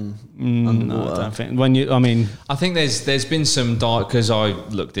 dying underwater? No, I don't think. When you, I mean, I think there's been some because I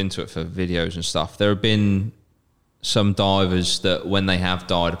looked into it for videos and stuff. There have been some divers that when they have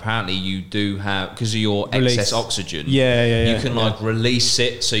died, apparently you do have, because of your Release. excess oxygen. Yeah, You can like release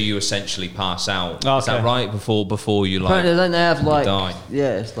it, so you essentially pass out. Is that Okay. right? Before you like Apparently, don't they have like? die.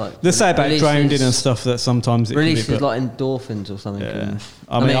 Yeah, it's like. they say about releases- drowning and stuff that sometimes it Releases can be, but, like endorphins or something. yeah.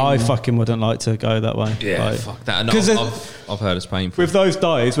 I mean, I fucking wouldn't like to go that way. Yeah, Like, fuck that. No, 'cause I've heard it's painful. with those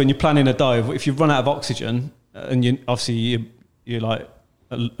dives, when you're planning a dive, if you run out of oxygen and you're like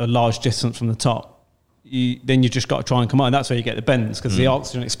a large distance from the top, then you just got to try and come out, and that's where you get the bends because the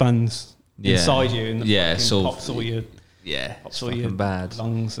oxygen expands inside you and fucking pops all your it's fucking bad.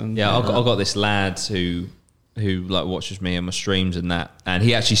 lungs and Yeah, I've got this lad who like watches me and my streams and that, and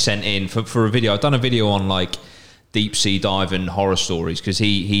he actually sent in for a video. I've done a video on like deep sea diving horror stories because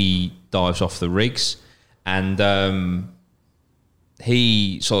he dives off the rigs, and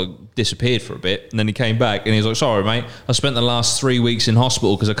he sort of disappeared for a bit, and then he came back and he was like, "Sorry, mate, I spent the last 3 weeks in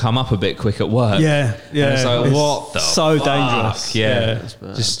hospital because I come up a bit quick at work." Yeah. And it's like, It's what the so fuck? dangerous. Yeah,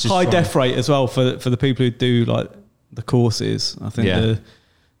 Yeah. just high try- death rate as well for the people who do like the courses. I think Yeah.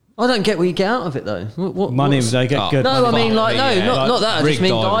 I don't get what you get out of it though. What money what's- they get Oh. good. No, I money. mean like no, Yeah, not that. I rig just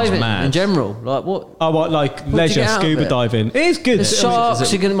mean diving's diving mad. in general. Like what? Oh, what like you leisure get out of scuba it? diving? It is good. There's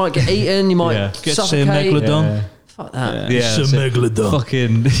sharks. You're gonna might get eaten. You might Yeah. Get to see a suffocate. megalodon. Yeah. Fuck that. Yeah, It's a so- megalodon.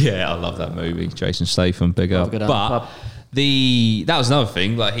 Fucking yeah, I love that movie. Jason Statham, big up. good But pub. that was another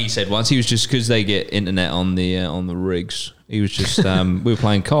thing. Like he said once, he was just because they get internet on the rigs. He was just we were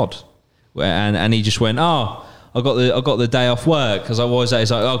playing COD, and he just went, "Oh, I got the day off work." Because I was that.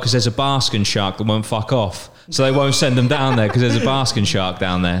 He's like, "Oh, because there's a basking shark that won't fuck off, so they won't send them down there because there's a basking shark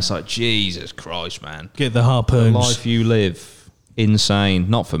down there." It's like Jesus Christ, man. Get the The harpoons. life you live, insane.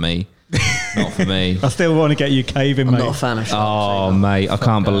 Not for me. Not for me. I still want to get you caving, I'm mate. not a fan of sharks. Oh either. mate, I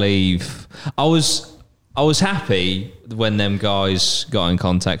can't believe I was happy when them guys got in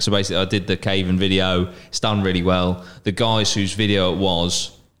contact. So basically, I did the caving video. It's done really well. The guys whose video it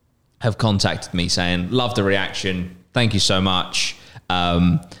was have contacted me saying, "Love the reaction. Thank you so much.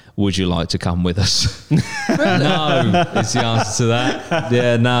 Would you like to come with us?" No, is the answer to that.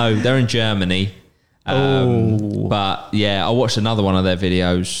 Yeah, no, they're in Germany. But yeah, I watched another one of their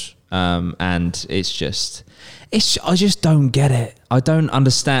videos, and I just don't get it. I don't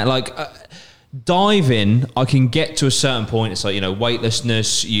understand. Like, diving, I can get to a certain point. It's like,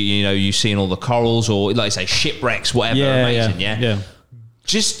 weightlessness, you've seen all the corals or, like I say, shipwrecks, whatever, amazing, yeah?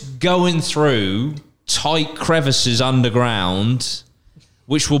 Just going through tight crevices underground,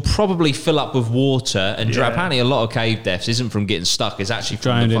 which will probably fill up with water and drown. Apparently a lot of cave deaths isn't from getting stuck, it's actually from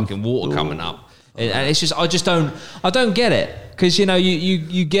drowning. The fucking water coming up. And it's just, I don't get it. Because,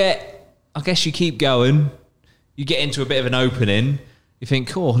 you get, I guess you keep going, you get into a bit of an opening, you think,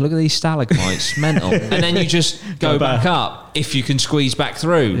 cool, look at these stalagmites, mental. And then you just go back up if you can squeeze back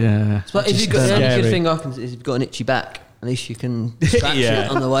through. Yeah. But if you've got, the only good thing I can is you've got an itchy back, at least you can scratch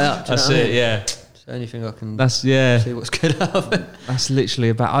it on the way up. That's it, yeah. It's the only thing I can see what's good out of it. That's literally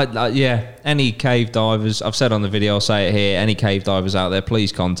about, any cave divers, I've said on the video, I'll say it here, any cave divers out there,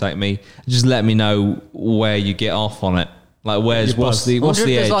 please contact me. Just let me know where you get off on it. Like, what's the edge?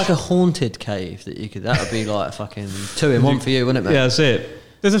 There's like a haunted cave that you could, that would be like a fucking 2-in-1 for you, wouldn't it, mate? Yeah, that's it.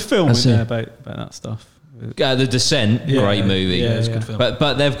 There's a film in there about that stuff. The Descent, great movie. Yeah, it's a good film.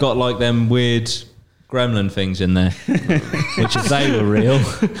 But they've got like them weird gremlin things in there, which if they were real,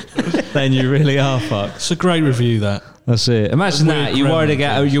 then you really are fucked. It's a great review, that. That's it. Imagine that.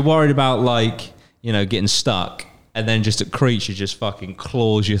 You're worried about like, getting stuck, and then just a creature just fucking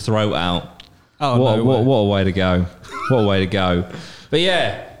claws your throat out. Oh, what a way to go. What a way to go. But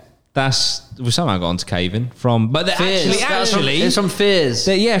yeah, we somehow got onto caving from, but actually, it's from Fears.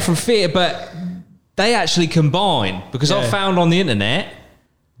 From Fear, but they actually combine, because I found on the internet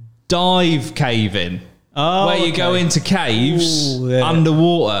dive caving. Where you go into caves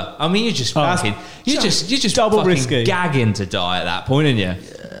underwater. I mean, you're just fucking, you're just double fucking risky, gagging to die at that point, aren't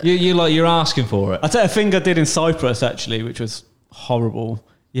you? You're asking for it. I tell you a thing I did in Cyprus actually, which was horrible.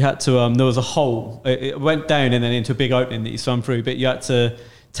 You had to, there was a hole. It went down and then into a big opening that you swam through, but you had to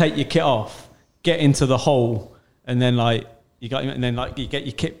take your kit off, get into the hole, and then you get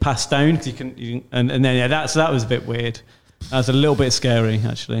your kit passed down, cause that was a bit weird. That was a little bit scary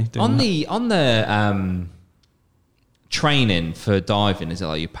actually. On the training for diving, is it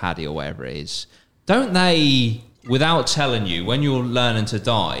like your paddy or whatever it is? Don't they, without telling you, when you're learning to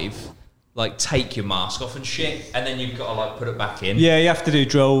dive, like take your mask off and shit, and then you've got to like put it back in? Yeah, you have to do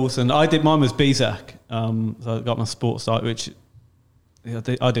drills, and mine was BZAC. So I got my sports site, which I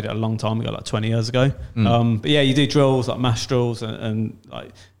did it a long time ago, like 20 years ago. But yeah, you do drills like mash drills and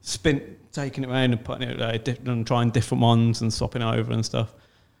like taking it around and putting it and trying different ones and swapping it over and stuff.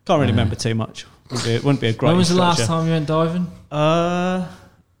 Can't really remember too much. Wouldn't be a great. When was the last time you went diving?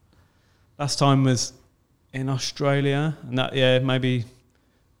 Last time was in Australia, and that maybe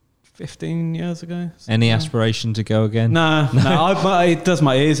 15 years ago. Any aspiration to go again? No, it does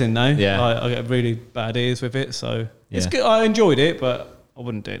my ears in now. Yeah. I get really bad ears with it, so it's good. I enjoyed it, but I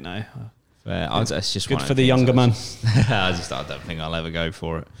wouldn't do it now. It's just good for the younger man. I don't think I'll ever go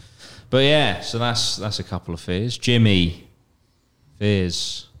for it. But yeah, so that's a couple of fears. Jimmy,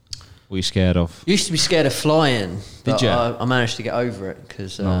 fears. What are you scared of? Used to be scared of flying. Did you? I managed to get over it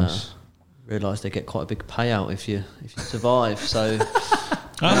because nice. Realised they get quite a big payout if you survive. So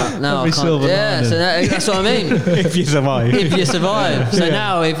now I can't. Yeah, so that's what I mean. If you survive. If you survive. So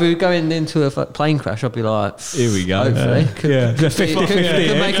now if we go into a plane crash, I'd be like, here we go. Hopefully. Could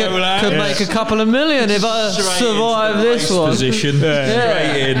make a couple of million if I survive this one. Position.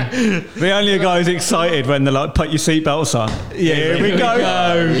 Straight in. The only guy who's excited when they're like, put your seatbelts on. Yeah, here we go.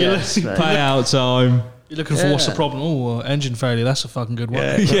 Yes, payout time. You're looking for what's the problem? Oh, engine failure. That's a fucking good one.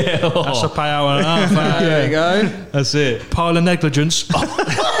 Yeah. That's a payout and a half. There you go. That's it. Pile of negligence.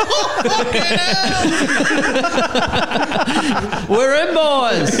 We're in,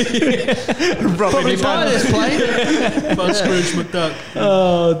 boys. Probably buy this plane. Fun Scrooge McDuck.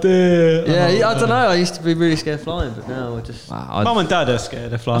 Oh dear. Yeah, I don't know. I used to be really scared of flying, but now I just. Mum and Dad are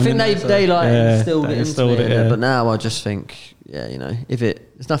scared of flying. I think they instilled it into me, it, but now I just think,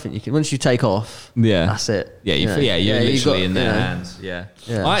 there's nothing you can. Once you take off, that's it. Yeah, you're literally in their hands. Yeah.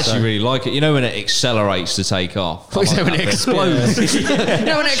 I actually really like it. You know when it accelerates to take off. When it explodes. When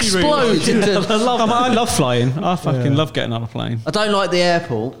it explodes. I love flying. I fucking love getting on a plane. I don't like the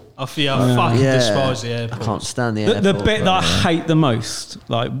airport. I fucking despise the airport. I can't stand the airport. The bit that I hate the most,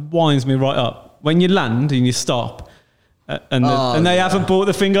 like, winds me right up. When you land and you stop, and they haven't brought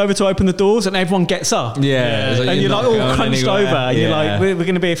the thing over to open the doors, and everyone gets up. Yeah. And you're like all crunched over. And you're like, we're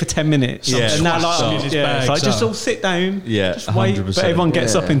going to be here for 10 minutes. Yeah. And now, it's like, just all sit down. Yeah. Just wait. 100%. But everyone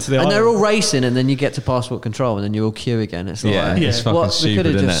gets up into the aisle. And they're all racing, and then you get to passport control, and then you all queue again. It's like, it's fucking stupid,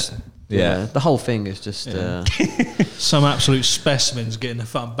 isn't it? Yeah, the whole thing is just some absolute specimens getting the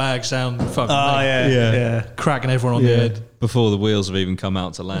fucking bags down, cracking everyone on the head before the wheels have even come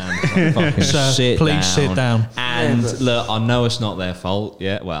out to land. Fucking sit down. And look, I know it's not their fault.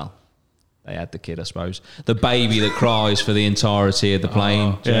 Yeah, well, they had the kid, I suppose. The baby that cries for the entirety of the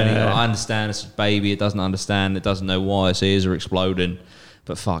plane journey. yeah. I understand it's a baby. It doesn't understand. It doesn't know why its ears are exploding.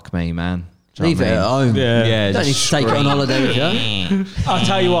 But fuck me, man. Do you Leave know it what I at mean? home. Yeah. Don't need to take it on holiday with you. I'll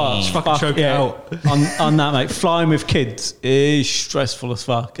tell you what, fucking choke it out. on that, mate. Flying with kids is stressful as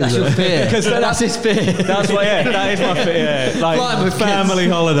fuck. That's your fear. Because That's his fear. that's what. Yeah, that is my fear. Yeah. Flying Like with family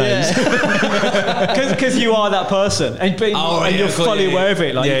kids. holidays. Because you are that person, and you're fully aware of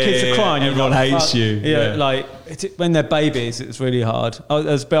it. Like your kids are crying, you're everyone like, hates fuck. you. Yeah, like when they're babies, it's really hard.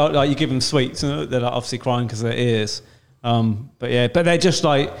 It's about like you give them sweets, and they're like obviously crying because of their ears. But they're just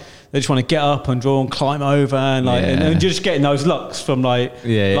like. They just want to get up and draw and climb over and like and just getting those looks from like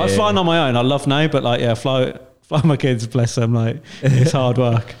flying on my own. I love now, but like fly my kids, bless them. Like it's hard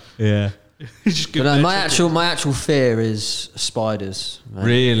work. Yeah. Just But no, my actual fear is spiders. Man.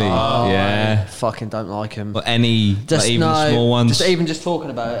 Really? I fucking don't like them. But any, like even the small ones, Just talking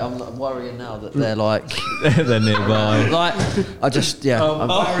about it, I'm worrying now that they're like, they're nearby. like I just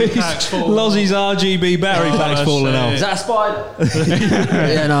Lozzy's RGB battery pack's falling off. Is that a spider?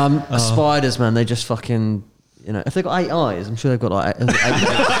 Yeah, no, spiders, man. They just fucking, if they've got 8 eyes, I'm sure they've got like 8.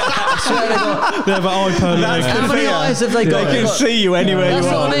 I swear they've got. They have an eye per leg. How many eyes have they got? They can see you anywhere That's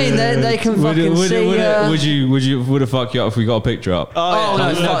you what are. I mean. They can fucking see. Would it fuck you up if we got a picture up? Oh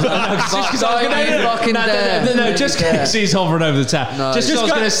no! Just because he's hovering over the tap. No. Just I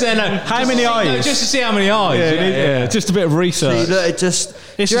was going to say How many eyes? Just to see how many eyes. Yeah, just a bit of research. See, look, it just.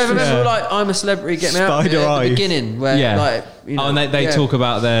 Do you ever remember like I'm a Celebrity, Get Me Out Spider at eyes. the beginning where like and they talk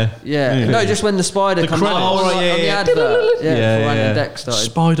about their no, just when the spider comes credits. out on the advert, before Random Deck started.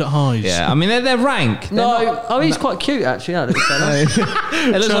 Spider eyes. Yeah, I mean they're rank. No, he's quite cute actually. That little fella. It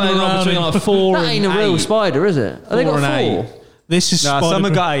looks like they've got between like 4 That and ain't a real 8. spider, is it? Have they 4 got and 4? This is Some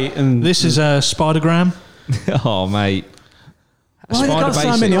have got 8, and This is a spidergram. Oh mate, why they got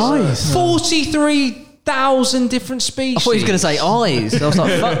so many eyes? 43,000 different species. I thought he was going to say eyes. I was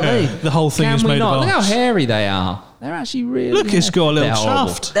like, fuck me. The whole thing Can is we made not? of Look how eyes. hairy they are. They're actually really. Look, it's got a little They're horrible.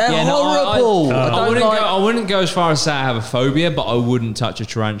 shaft. They're Yeah, no, horrible. I wouldn't go as far as to say I have a phobia, but I wouldn't touch a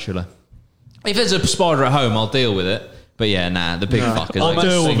tarantula. If there's a spider at home, I'll deal with it. But yeah, the big fuckers. I'll like,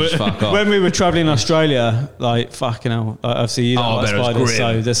 deal with things it. Fuck off. When we were travelling in Australia, like fucking hell, obviously you know I bet it was spiders.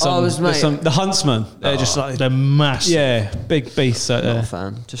 grim. So there's some the huntsman. They're just like They're massive. big beasts out Not a there.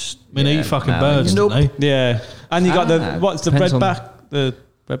 fan. Just I mean, eat fucking birds, Nope. don't they? Yeah, and you got the what's the depends on- the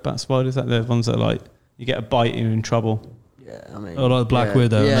redback spiders? That the ones that like you get a bite, you're in trouble. yeah, I mean, Oh, like the Black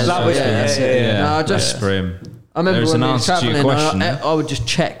Widow. Yeah, Black Widow, that's it. yeah. No, I That's just. grim. I remember There's when an we were answer to your travelling, question. I would just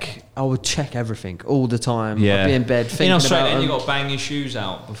check. I would check everything all the time. Yeah. I'd be in bed thinking In Australia, about you them. got to bang your shoes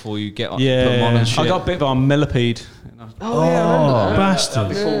out before you get put them on Yeah, and shit. I got bit by a millipede. Oh, yeah, I remember that. Bastard.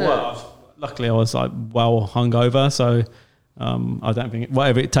 Before work. Luckily, I was like well hungover, so I don't think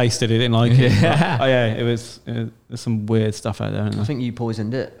whatever it tasted, I didn't like it. Yeah. But, it was there's some weird stuff out there. Isn't I there? think you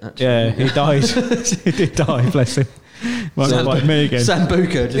poisoned it. Actually. Yeah, he died. He did die, bless him. Won't look like me again.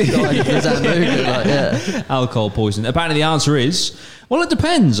 Sambuca just died of the Sambuca. Like, yeah. Alcohol poison. Apparently, the answer is well, it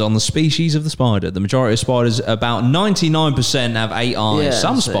depends on the species of the spider. The majority of spiders, about 99%, have 8 eyes. Yeah,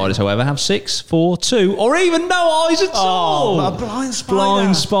 Some that's it. spiders, however, have 6, 4, 2, or even no eyes at all. a blind spider.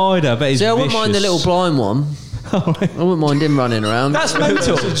 Blind spider. But See, I wouldn't mind the little blind one. I wouldn't mind him running around. That's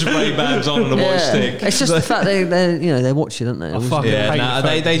mental. Just Ray-Bans on and a white stick. It's just the fact they watch you, don't they? fucking Yeah, hate nah, the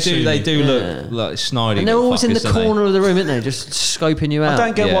fact they you do see me. look like snidey. And they're always in the fuckers, don't they? corner of the room, aren't they? Just scoping you out. I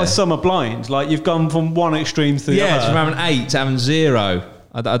don't get why Yeah. some are blind. Like you've gone from one extreme to the Yeah, other. from having 8 to having 0.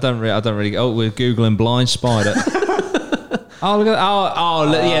 I don't really. Oh, we're googling blind spider. Oh, look at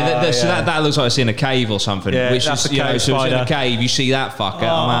that. So that looks like it's in a cave or something. Yeah, which that's is, a cave so it's in a spider. cave. You see that fucker?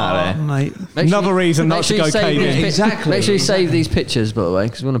 I'm out of there. Mate. Make Another sure- reason make not sure to you go save caving. these pic- Exactly. Make sure you save these pictures, by the way,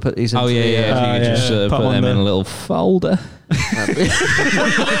 because we want to put these into Oh yeah. If you could yeah. just Put put on them in the- a little folder.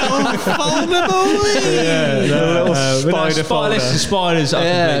 little spider folder. Listen, spiders.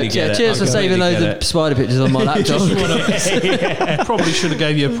 I completely get it. Cheers I for saving completely loads get of spider pictures on my laptop. Probably should have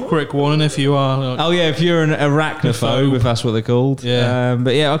gave you a quick warning if you are. Like, Oh yeah, if you're an arachnophobe, if that's what they're called. Yeah.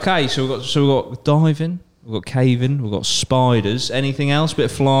 But yeah, okay. So we've got diving, we've got caving, we've got spiders. Anything else? Bit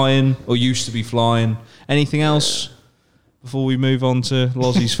of flying, or used to be flying. Anything else before we move on to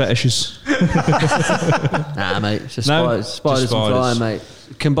Lozzy's fetishes? Nah, mate. It's just No? spiders Just and flying, spiders.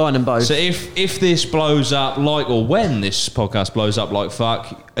 mate. Combine them both. So if this blows up or when this podcast blows up like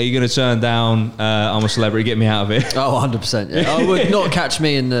fuck, are you going to turn down I'm a Celebrity, get me out of it? Oh, 100%. Yeah. I would not catch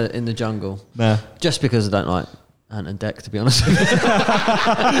me in the jungle. Nah. Just because I don't like Ant and Dec, to be honest with you.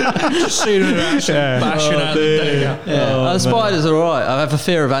 Just seeing her actually bashing out the Yeah. Spiders are alright. I have a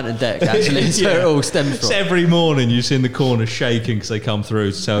fear of Ant and Dec, actually. It's where it all stems It's from. every morning you see in the corner shaking because they come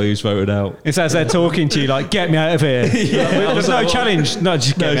through to tell you who's voted out. It's as they're talking to you, like, get me out of here. There's no challenge. No,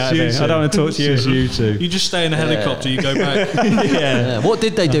 just get me out of here. I don't want to talk to you. It's you two. You just stay in a helicopter, you go back. Yeah. What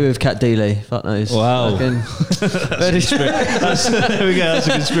did they do with Cat Dealey? Fuck knows. Wow. Fucking- There we go. That's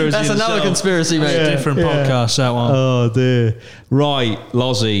a conspiracy. That's another conspiracy, mate. Different podcast, that one. Oh dear. Right,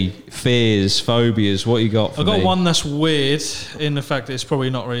 Lozzy, fears, phobias. What you got for I got me? one that's weird in the fact that it's probably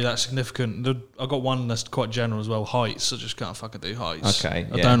not really that significant. I got one that's quite general as well. Heights. I just can't fucking do heights. Okay,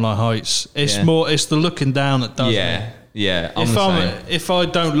 I yeah. don't like heights. It's Yeah. more. It's the looking down that does me. Yeah. I'm the same. If I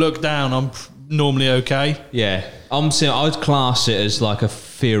don't look down, I'm normally okay. Yeah, I'd class it as like a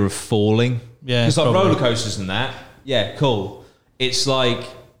fear of falling. Yeah, because like probably. roller coasters and that. Yeah, cool. It's like,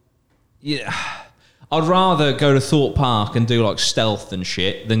 yeah. I'd rather go to Thorpe Park and do like stealth and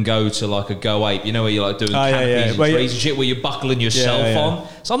shit than go to like a Go Ape, you know, where you're like doing canopies and trees and shit where you're buckling yourself on.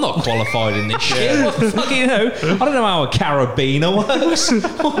 So I'm not qualified in this shit. What the fuck, you know? I don't know how a carabiner works.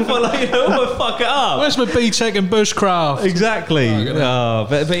 What if I fuck it up? Where's my BTEC and bushcraft? Exactly.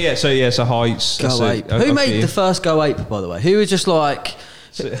 But yeah, so heights. Go Ape. Who made the first Go Ape, by the way? Who was just like...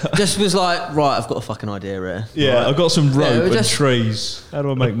 just was like, right, I've got a fucking idea here. Yeah, Right. I've got some rope and just- trees. How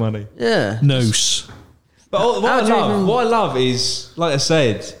do I make money? Yeah. Noose. But How do you even- what I love is, like I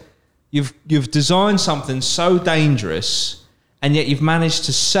said, you've designed something so dangerous, and yet you've managed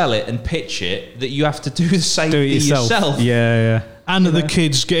to sell it and pitch it that you have to do the same thing yourself. Yeah. And the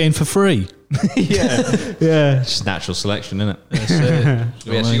kids get in for free. Yeah. It's natural selection, isn't it? That's it.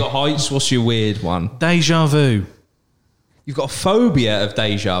 Yeah, so you got heights. What's your weird one? Deja vu. You've got a phobia of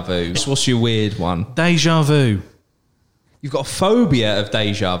deja vu. What's your weird one? Deja vu. You've got a phobia of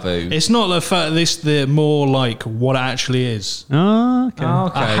deja vu. It's not the fact the more like what it actually is. Oh, okay.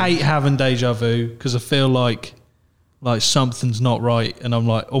 I hate having deja vu because I feel like something's not right, and I'm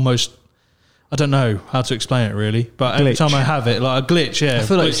like almost. I don't know how to explain it really, but every Glitch. time I have it, like a glitch, yeah. I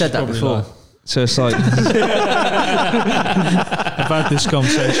feel like you glitch said is that probably before. like- So it's like I've had this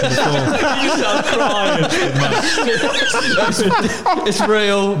conversation before. It's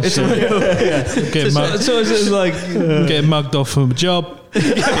real. It's real. Getting mugged, so it's like getting mugged off from a job.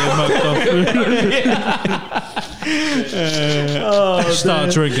 Getting mugged off.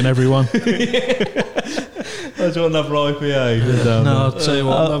 Start drinking, everyone. I just want another IPA. No, I'll tell you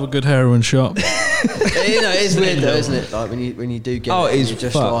what, I'll have a good heroin shot. It is weird though, isn't it? Like when you do get it, it is you're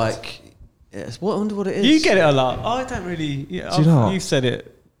just fucked. like, yes. What? I wonder what it is. You get it a lot. I don't really. Yeah, Do you not? You've said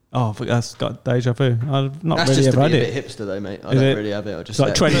it. Oh, but that's got deja vu. I've not That's really just to ever be a had bit it. hipster though, mate. I Is don't it? really have it. I just It's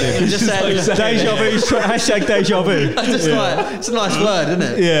like trending. Just Deja vu. Hashtag deja vu. Just like, it's a nice word,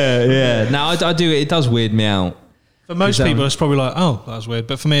 isn't it? Yeah. No, I do. It does weird me out. For most people, it's probably like, oh, that was weird.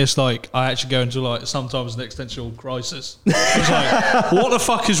 But for me, it's like I actually go into like sometimes an existential crisis. It's like, what the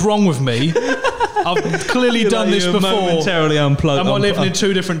fuck is wrong with me? I've clearly done this before. Momentarily unplugged. Am I living in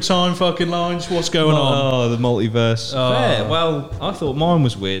two different time fucking lines? What's going on? Oh, the multiverse. Oh. Fair. Well, I thought mine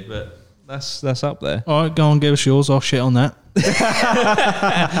was weird, but that's up there. All right, go on, give us yours. I'll shit on that.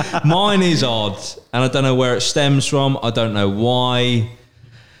 Mine is odd, and I don't know where it stems from. I don't know why.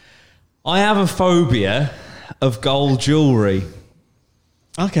 I have a phobia of gold jewellery.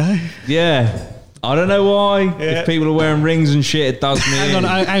 Okay. Yeah. I don't know why. Yeah. If people are wearing rings and shit, it does me in.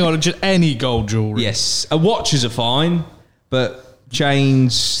 Hang on, just any gold jewellery. Yes. Watches are fine, but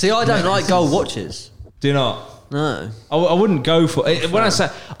chains... See, I don't like gold watches. Do you not? No. I wouldn't go for it. When I say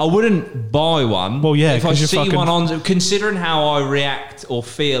I wouldn't buy one. Well, yeah, if I 'cause you're see fucking- one on, considering how I react or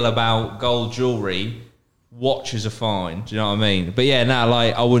feel about gold jewelry, watches are fine. Do you know what I mean? But yeah, no,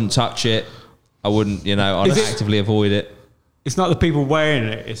 like I wouldn't touch it. I wouldn't, I'd Is it- actively avoid it. It's not the people wearing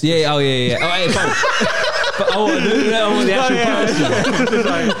it. It's Yeah, yeah. But I want the actual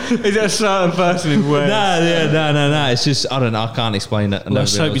person. Is it a certain person who wears? No. It's just I don't know. I can't explain it.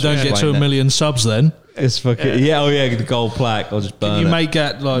 Let's hope you don't get to a million subs then. It's fucking the gold plaque. I'll just burn You it. make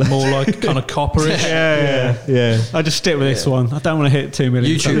that like more like kind of copperish. Yeah. I just stick with this one. I don't want to hit 2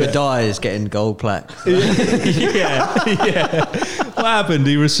 million. YouTuber dies getting gold plaque. yeah. What happened?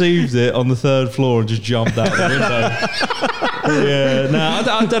 He received it on the 3rd floor and just jumped out the window. Yeah. No,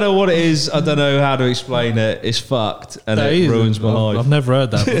 I don't know what it is. I don't know how to explain it. It's fucked and That it is- ruins my life. I've never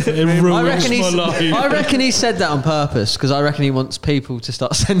heard that before. It I ruins my life. reckon he said that on purpose because I reckon he wants people to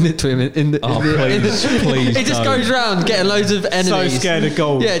start sending it to him in the. Please He just don't. goes around getting loads of enemies. So scared of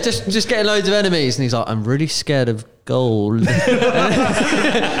gold. Yeah, just getting loads of enemies, and he's like, I'm really scared of gold. Loads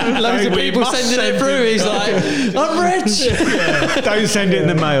of people sending it through. He's like, I'm rich. Don't send it in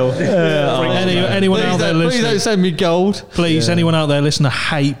the mail. Anyone out there Please don't listening? send me gold. Please, anyone out there listening?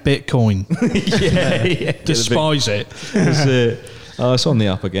 Hate Bitcoin. yeah. Despise it. That's it. Oh, it's on the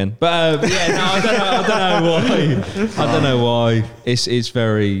up again. But yeah, no, I don't know why. I don't know why. It's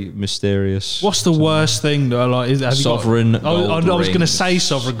very mysterious. What's the worst thing that I like? Have you Sovereign got, I gold was going to rings. say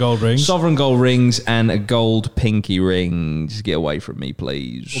sovereign gold rings. Sovereign gold rings and a gold pinky ring. Just get away from me,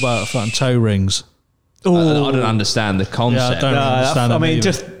 please. What about fucking toe rings? I don't understand the concept. don't understand I them mean, either.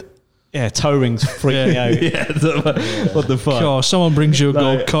 just toe rings freak me out. What the fuck? God, someone brings you a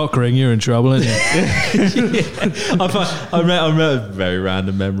gold cock ring, you're in trouble, aren't you? I remember a very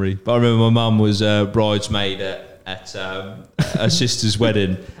random memory, but I remember my mum was a bridesmaid at her sister's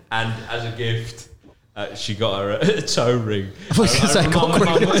wedding, and as a gift, she got her a toe ring. I was going to say cock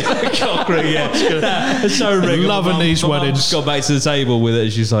ring. Cock ring, yeah. A toe ring. Loving these my mum weddings. just got back to the table with it,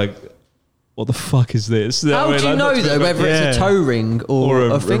 and she's like, what the fuck is this? How do you know, though, whether it's a toe ring or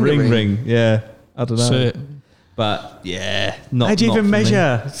a finger ring? Yeah, I don't know. That's it. But yeah, not. How do you not even for me.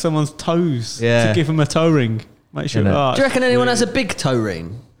 measure someone's toes Yeah. to give them a toe ring? Make sure. Innit? Do you reckon anyone has a big toe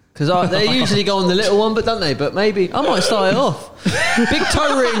ring? Because they usually go on the little one, but don't they? But maybe I might start it off.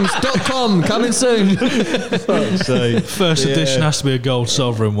 BigToeRings.com coming soon. First edition has to be a gold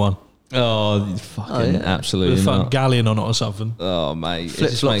sovereign one. Oh, fucking absolutely With a fucking not. galleon on it or something. Oh, mate. It Flip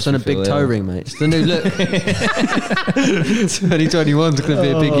just flops makes and me a big feel toe ill. ring, mate. It's the new look. 2021's going to be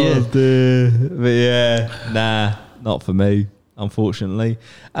a big year. Dear. But yeah, nah, not for me, unfortunately.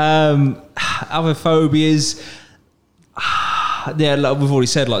 Other phobias, yeah, like we've already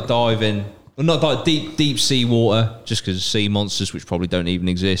said, like diving. Well, not like deep sea water, just because of sea monsters, which probably don't even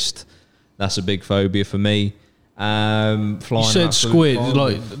exist. That's a big phobia for me. Flying You said around squid, food-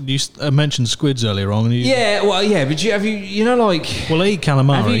 like you mentioned squids earlier on. And Yeah, well, yeah, but have you know, like, Well, they eat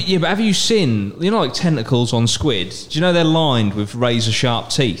calamari. but have you seen, you know, like tentacles on squid? Do you know they're lined with razor sharp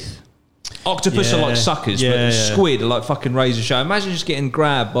teeth? Octopus are like suckers, but squid are like fucking razor sharp. Imagine just getting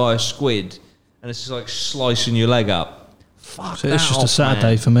grabbed by a squid and it's just like slicing your leg up. Fuck, So it's that just a off, sad man.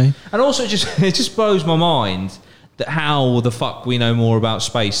 day for me. And also, it just blows my mind that how the fuck we know more about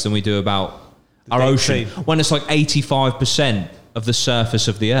space than we do about our deep ocean, sea. when it's like 85% of the surface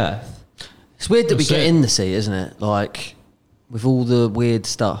of the Earth. It's weird that we That's get it. in the sea, isn't it? Like, with all the weird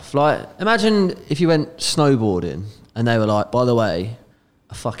stuff. Like, imagine if you went snowboarding and they were like, by the way,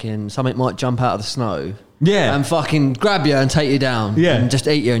 something might jump out of the snow. Yeah. And fucking grab you and take you down. Yeah. And just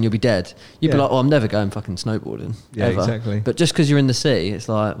eat you and you'll be dead. You'd be Yeah. like, well, I'm never going fucking snowboarding. Yeah, ever. exactly. But just because you're in the sea, it's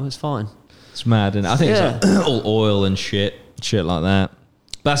like, well, it's fine. It's mad, and I think it's like all oil and shit like that.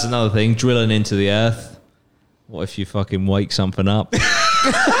 But that's another thing, drilling into the earth. What if you fucking wake something up? Listen,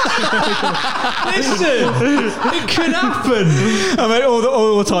 it could happen. I mean,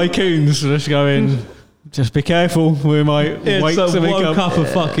 all the tycoons just going. Just be careful. We might wake It's like something woke up. up a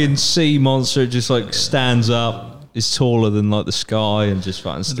fucking sea monster. It just like stands up. It's taller than like the sky, and just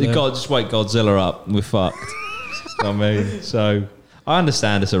fucking. Just wake Godzilla up, and we're fucked. I mean, so I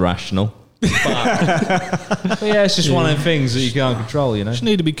understand it's irrational. But yeah, it's just one of them things that you can't control, you know. Just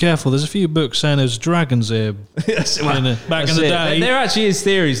need to be careful. There's a few books saying there's dragons here back in the day. There actually is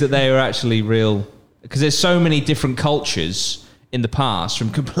theories that they were actually real, because there's so many different cultures in the past from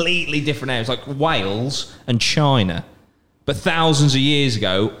completely different areas, like Wales and China, but thousands of years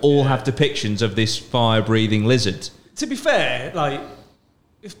ago, all have depictions of this fire-breathing lizard. To be fair, like,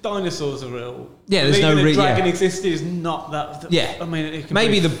 if dinosaurs are real, Yeah, there's believing no a re- dragon yeah. existed is not that. Yeah, I mean, it can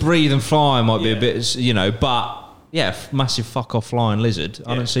maybe be, the breathe and fly might be a Yeah. bit, you know, but yeah, massive fuck off flying lizard.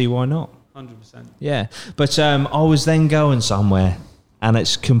 I don't see why not. 100%. Yeah, but I was then going somewhere, and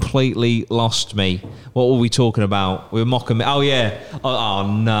it's completely lost me. What were we talking about? We were mocking me. Oh yeah. Oh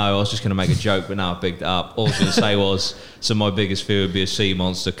no, I was just going to make a joke, but now I picked it up. All I was going to say was, so my biggest fear would be a sea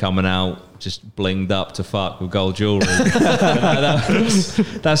monster coming out, just blinged up to fuck with gold jewellery.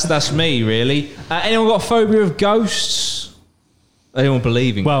 That's me, really. Anyone got a phobia of ghosts? Anyone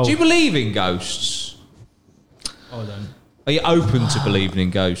believe in? Well- Do you believe in ghosts? I don't. Are you open to believing in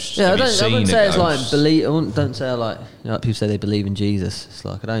ghosts? Yeah, I Have you wouldn't seen say a it's like ghost? believe. Don't say I like. You know, like people say they believe in Jesus. It's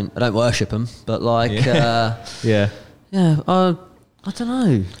like I don't worship him, but like, Yeah. yeah, I don't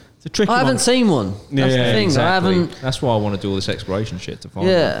know. It's a tricky I haven't one. seen one. That's the thing. Exactly. I haven't. That's why I want to do all this exploration shit to find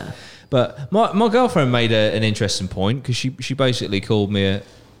one. Yeah. But my girlfriend made an interesting point, because she basically called me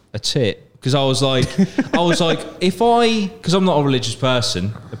a tit, because I was like because I'm not a religious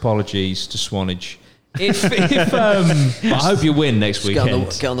person. Apologies to Swanage. If I hope you win next Get on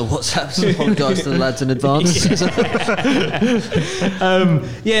weekend. the WhatsApp podcast to the lads in advance.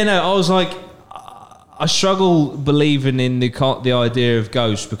 Yeah, no, I was like, I struggle believing in the idea of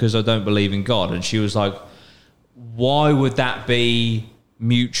ghosts because I don't believe in God. And she was like, why would that be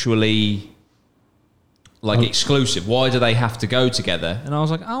mutually exclusive? Why do they have to go together? And I was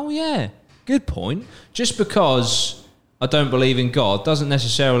like, oh yeah, good point. Just because I don't believe in God doesn't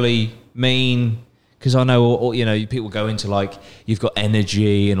necessarily mean, because I know, people go into like, you've got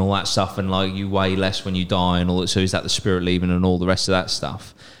energy and all that stuff, and like you weigh less when you die and all that. So is that the spirit leaving and all the rest of that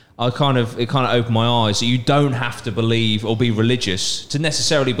stuff? It kind of opened my eyes that you don't have to believe or be religious to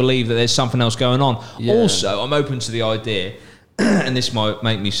necessarily believe that there's something else going on. Yeah. Also, I'm open to the idea, and this might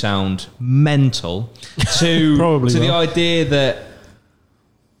make me sound mental, to the idea that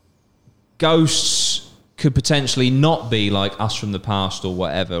ghosts could potentially not be like us from the past or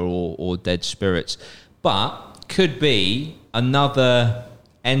whatever, or dead spirits, but could be another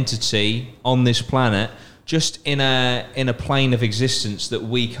entity on this planet, just in a plane of existence that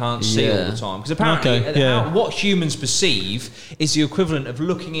we can't see all the time. Because apparently what humans perceive is the equivalent of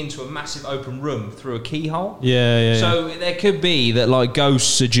looking into a massive open room through a keyhole. So there could be that like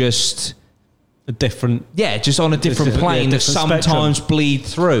ghosts are just a different... Yeah, just on a different plane that sometimes bleed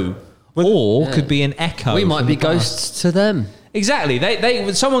through. Or could be an echo. We might be ghosts to them. Exactly.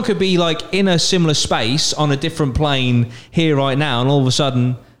 Someone could be like in a similar space on a different plane here right now, and all of a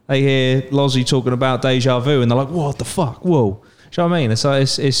sudden they hear Lozzy talking about deja vu, and they're like, "What the fuck? Whoa!" Do you know what I mean?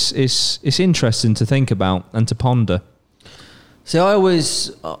 It's interesting to think about and to ponder. See, I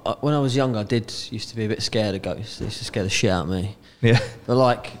always, when I was younger, used to be a bit scared of ghosts. They used to scare the shit out of me. Yeah. But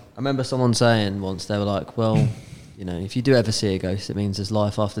like, I remember someone saying once, they were like, "Well, if you do ever see a ghost, it means there's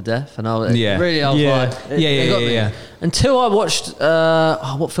life after death." And I was like, until I watched,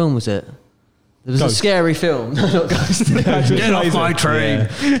 what film was it? There was a scary film. Not Ghost. Get off my train.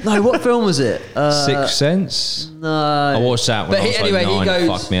 Yeah. No, what film was it? Sixth Sense? No. I watched that when I was like 9. It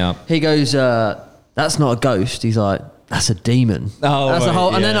fucked me up. He goes, that's not a ghost. He's like, that's a demon. Oh, that's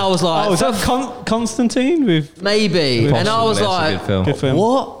right, And then I was like... Oh, is that Constantine? Maybe. Possibly. And I was like, good film.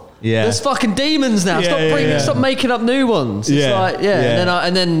 What? Yeah. There's fucking demons now. Stop making up new ones. It's like,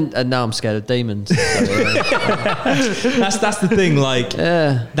 and now I'm scared of demons. So, that's the thing. Like,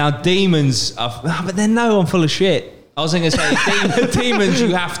 now demons are, but then no, I'm full of shit. I was going to say demons.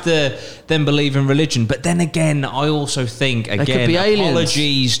 You have to then believe in religion, but then again, I also think again,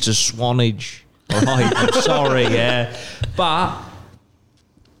 apologies to Swanage. Right, I'm sorry, but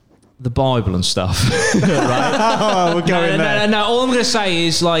the Bible and stuff, right? We're going there. No. All I'm going to say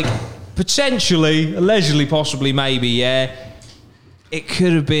is, like, potentially, allegedly, possibly, maybe, it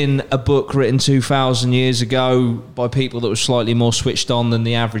could have been a book written 2,000 years ago by people that were slightly more switched on than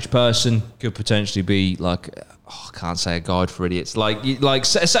the average person. Could potentially be like, I can't say a guide for idiots, like a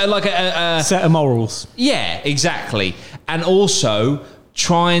set of morals. Yeah, exactly, and also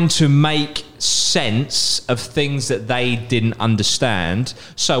trying to make sense of things that they didn't understand.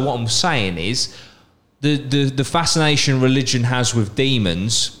 So what I'm saying is the fascination religion has with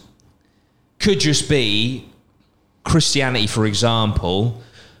demons could just be Christianity, for example,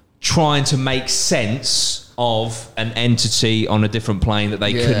 trying to make sense of an entity on a different plane that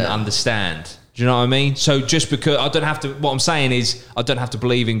they couldn't understand. Do you know what I mean? So just because what I'm saying is I don't have to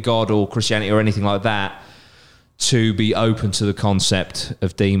believe in God or Christianity or anything like that to be open to the concept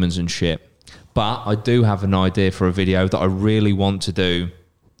of demons and shit. But I do have an idea for a video that I really want to do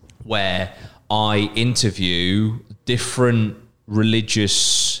where I interview different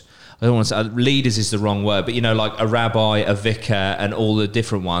religious, I don't want to say, leaders is the wrong word, but like a rabbi, a vicar, and all the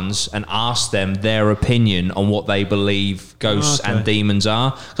different ones, and ask them their opinion on what they believe ghosts and demons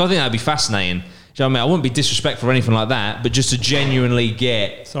are. So I think that'd be fascinating. Do you know what I mean? I wouldn't be disrespectful or anything like that, but just to genuinely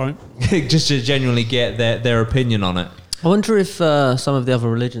get... Sorry. just to genuinely get their opinion on it. I wonder if some of the other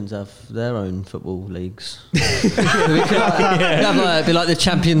religions have their own football leagues. It'd be like the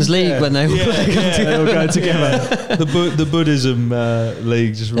Champions League when they all go together. The Buddhism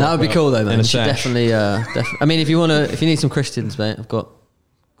league. Just that would be cool though, man. We should definitely. I mean, if you need some Christians, mate, I've got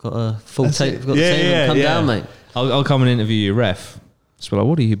a full tape. I've got the team. Come down, mate. I'll come and interview you, ref. Just like,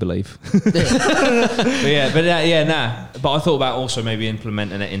 what do you believe? But I thought about also maybe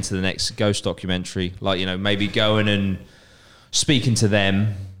implementing it into the next ghost documentary. Like, maybe going and speaking to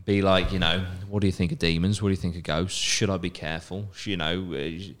them, be like, what do you think of demons? What do you think of ghosts? Should I be careful?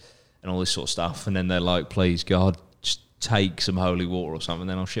 And all this sort of stuff. And then they're like, please, God, just take some holy water or something,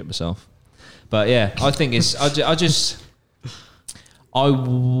 then I'll shit myself. But yeah, I think I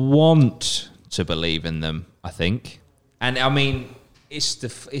want to believe in them, I think. And I mean... It's the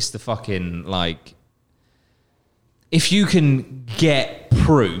fucking, like, if you can get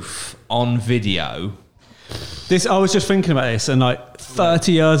proof on video. I was just thinking about this, and like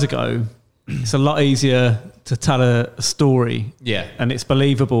 30 years ago, it's a lot easier to tell a story. Yeah. And it's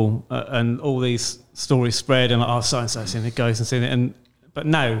believable, and all these stories spread, and like, oh, so-and-so seen it, goes and seen it. But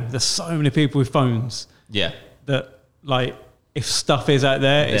now there's so many people with phones. Yeah. That, like, if stuff is out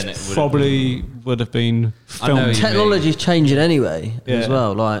there, Then it probably would have been filmed. Technology's changing anyway as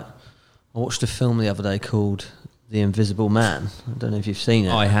well. Like, I watched a film the other day called The Invisible Man. I don't know if you've seen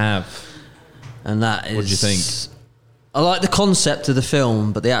it. I have. And that is... What do you think? I like the concept of the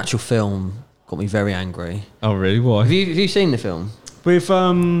film, but the actual film got me very angry. Oh, really? Why? Have you seen the film? With,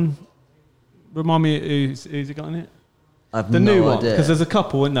 remind me who's it got in it? I have the no new one, idea. because there's a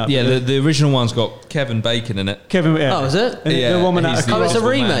couple, isn't there? Yeah, the original one's got Kevin Bacon in it. Kevin, yeah. Oh, is it? The woman he's that the it's a Invisible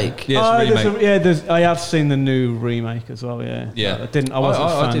remake. Man. Yeah, it's a remake. I have seen the new remake as well. Yeah. Yeah. I wasn't a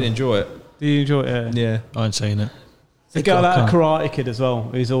fan. I did enjoy it. Did you enjoy it? Yeah. I ain't seen it. The girl out of Karate Kid as well,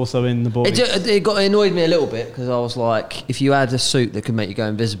 who's also in The Boys. It annoyed me a little bit because I was like, if you had a suit that could make you go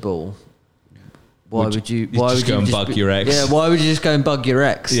invisible, why would you just go and bug your ex? Yeah, why would you just go and bug your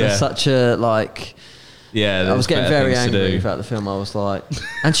ex? Yeah. That's such a like. Yeah, I was getting very angry about the film. I was like,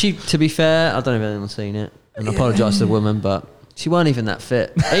 and she, to be fair, I don't know if anyone's seen it, and I apologise to the woman, but she weren't even that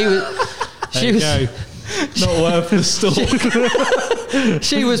fit. She was not worth the stalk.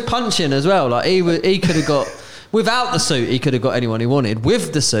 She was punching as well. Like he could have got. Without the suit, he could have got anyone he wanted.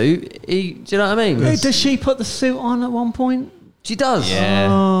 With the suit, do you know what I mean? Yeah, does she put the suit on at one point? She does. Yeah.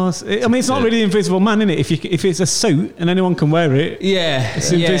 I mean, it's not really Invisible Man, is it? If it's a suit and anyone can wear it,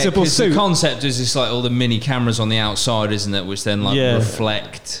 it's an invisible suit. The concept is it's like all the mini cameras on the outside, isn't it? Which then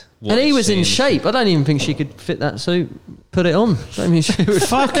reflect. And he was in shape. I don't even think she could fit that suit. Put it on. I mean, she would.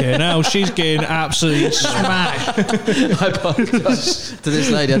 Fucking hell, she's getting absolutely smashed. I apologise to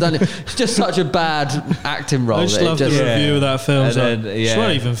this lady. I don't know. It's just such a bad acting role. I just love the review of that film. It's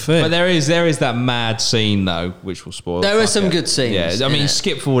not even fit. But there is that mad scene though, which will spoil. There are some good scenes. Yeah, I mean,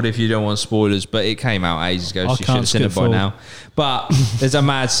 skip forward if you don't want spoilers. But it came out ages ago, so you should have seen it by now. But there's a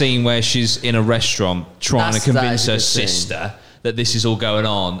mad scene where she's in a restaurant trying to convince her sister that this is all going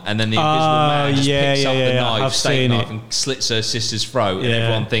on, and then the Invisible Man just picks up the knife, steak knife, and slits her sister's throat, and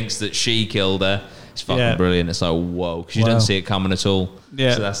everyone thinks that she killed her. It's fucking brilliant. It's like, whoa, because you don't see it coming at all.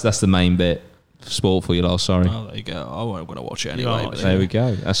 Yeah. So that's the main bit. Sport for you, lol. Sorry. Oh, there you go. I'm going to watch it anyway. But there we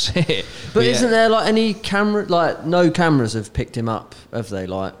go. That's it. But isn't there like any camera? Like no cameras have picked him up, have they?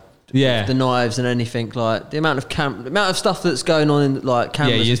 Like. Yeah, the knives and anything, like the amount of stuff that's going on in like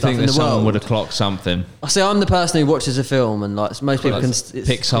cameras. Yeah, you and stuff think in that the world. Someone would have clocked something. I say I'm the person who watches a film and like most people can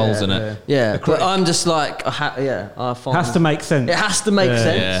picks holes in it. Yeah, but I'm just like I find has to make sense. It has to make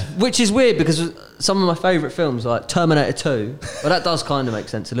sense, which is weird because some of my favourite films like Terminator 2, well that does kind of make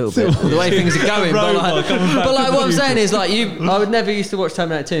sense a little bit the way things are going. but like what I'm saying is like I would never used to watch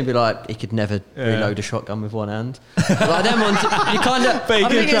Terminator 2 and be like he could never reload a shotgun with one hand. Like them ones, you kind of. I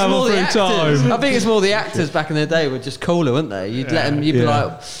think it's more the actors. I think it's more the actors back in the day were just cooler, weren't they? You'd let them. You'd be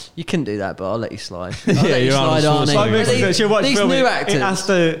like, you couldn't do that, but I'll let you slide. I'll let you slide, Arnie. These new actors. It has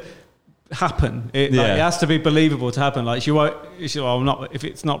to happen. It has to be believable to happen. Like she won't. I'm not. If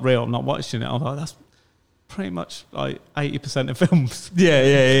it's not real, I'm not watching it. I'm like, that's pretty much like 80% of films.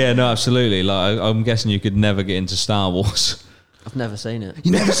 Yeah. No, absolutely. Like I'm guessing you could never get into Star Wars. I've never seen it.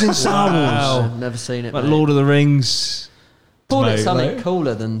 You never seen Star Wars? I've never seen it. Like Lord of the Rings. Call it something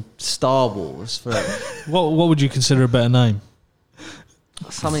cooler than Star Wars. For what would you consider a better name?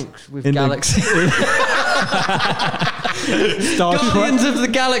 Something with galaxy. Guardians of the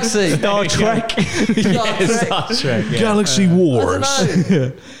Galaxy. Star Trek. Star Trek. Yeah. Galaxy Wars.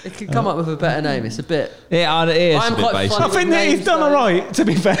 It could come up with a better name. It's a bit. Yeah, it is a bit basic. I think that he's done alright, to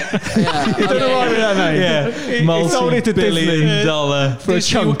be fair. Yeah, he's done alright with that name. Yeah. He sold it to $multi-billion for a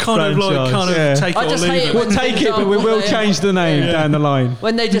chunk kind of take it or leave it. We'll take it, but we will change the name down the line.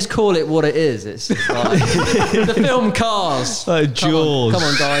 When they just call it what it is, it's just like the film Cars. Like Jaws. Come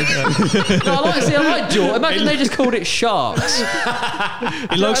on, guys. No, I like Jaws. Imagine they just called it Sharks.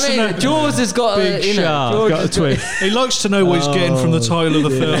 He likes to know. Jaws has got big shark. Got a twist. He likes to know what he's getting from the title of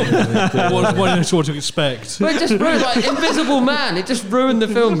the film. What to expect. But it just ruined, like Invisible Man. It just ruined the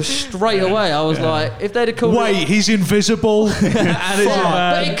film straight away. I was like, if they'd have called he's invisible. But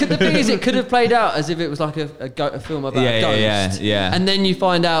the thing is, it could have played out as if it was like a film about a ghost. Yeah. And then you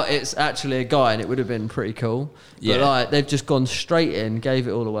find out it's actually a guy, and it would have been pretty cool. But like they've just gone straight in, gave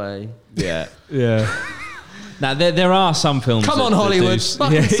it all away. Yeah. Yeah. Now there are some films. Come on, Hollywood.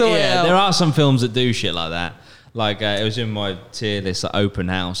 There are some films that do shit like that. Like it was in my tier list, like Open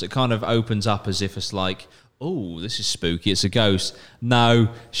House. It kind of opens up as if it's like, oh, this is spooky. It's a ghost. No,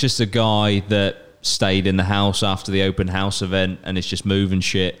 it's just a guy that stayed in the house after the open house event, and it's just moving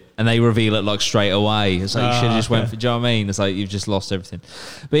shit. And they reveal it like straight away. It's like you should have just went for. Do you know what I mean? It's like you've just lost everything.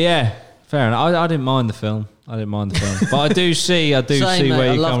 But yeah, Fair enough. I didn't mind the film. But I do see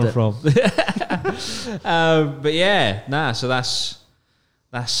where you're coming from. But yeah, nah. So that's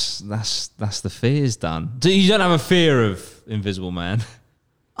the fears done. You don't have a fear of Invisible Man?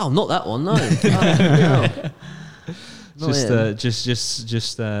 Oh, not that one. No. Just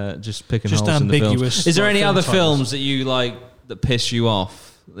picking holes in the films. Is there any other films that you like that piss you off?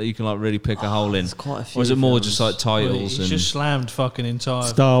 That you can like really pick a hole in, quite a few, or is it more films. just like titles? He's just slammed fucking entire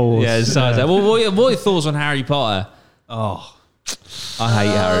Star Wars. Yeah, Well, what are your thoughts on Harry Potter? Oh, I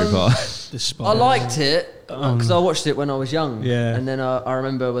hate Harry Potter. I liked it because I watched it when I was young. Yeah, and then I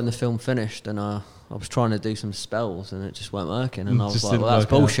remember when the film finished, and I was trying to do some spells, and it just weren't working, and I was like, "Well, that's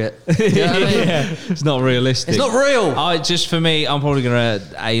bullshit." You know what I mean? Yeah, it's not realistic. It's not real. For me, I'm probably gonna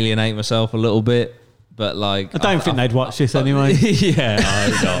alienate myself a little bit. But like, I don't think they'd watch this anyway. Yeah,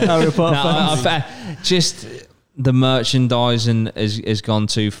 Harry Potter just the merchandising has gone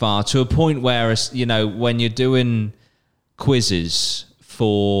too far to a point where, you know, when you're doing quizzes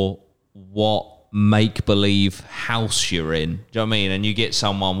for what make-believe house you're in, do you know what I mean? And you get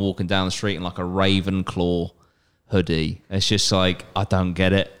someone walking down the street in like a Ravenclaw hoodie. It's just like, I don't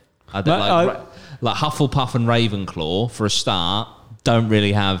get it. I don't like Hufflepuff and Ravenclaw for a start. Don't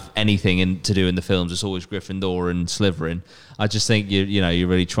really have anything to do in the films. It's always Gryffindor and Slytherin. I just think you're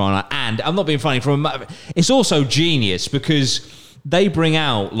really trying to, and I'm not being funny. It's also genius because they bring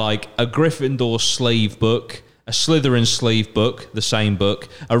out like a Gryffindor sleeve book, a Slytherin sleeve book, the same book,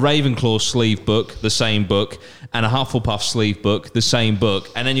 a Ravenclaw sleeve book, the same book, and a Hufflepuff sleeve book, the same book,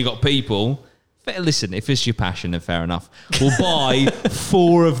 and then you got people. Listen, if it's your passion, then fair enough. We'll buy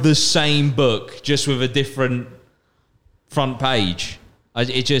 4 of the same book just with a different front page.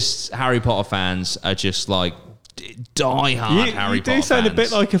 Harry Potter fans are just like die hard Harry Potter fans. You do sound a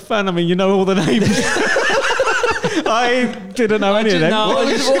bit like a fan. I mean, you know all the names. I didn't know any of them.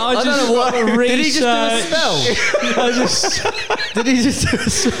 I don't know what research. Did he just do a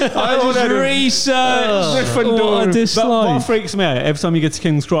spell? I just researched what I dislike. What freaks me out every time you get to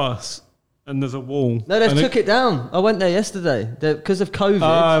King's Cross and there's a wall. No, they took it down. I went there yesterday because of COVID.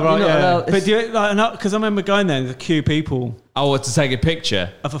 Oh, right, yeah. But because I remember going there and there's a queue of people. Oh, to take a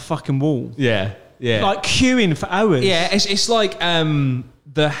picture of a fucking wall. Yeah, yeah. Like queuing for hours. Yeah, it's like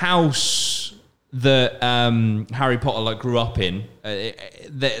the house that Harry Potter like grew up in.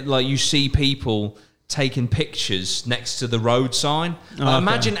 Like you see people taking pictures next to the road sign. Like,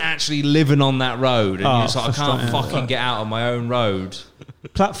 imagine actually living on that road and you're just like, I can't fucking get out on my own road.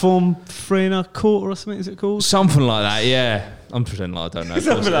 Platform 3 1/4 or something, is it called? Something like that, yeah. I'm pretending like I don't know.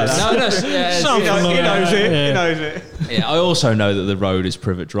 Something like that. He knows it. Yeah, I also know that the road is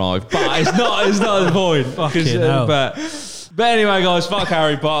Privet Drive, but it's not the point. But anyway, guys, fuck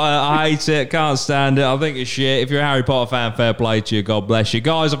Harry Potter. I hate it. Can't stand it. I think it's shit. If you're a Harry Potter fan, fair play to you. God bless you.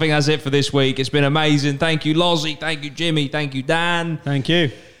 Guys, I think that's it for this week. It's been amazing. Thank you, Lozzy. Thank you, Jimmy. Thank you, Dan. Thank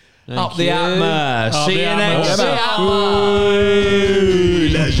you. Up the APMA. See you next time.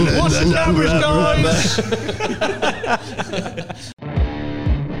 What's the numbers, guys?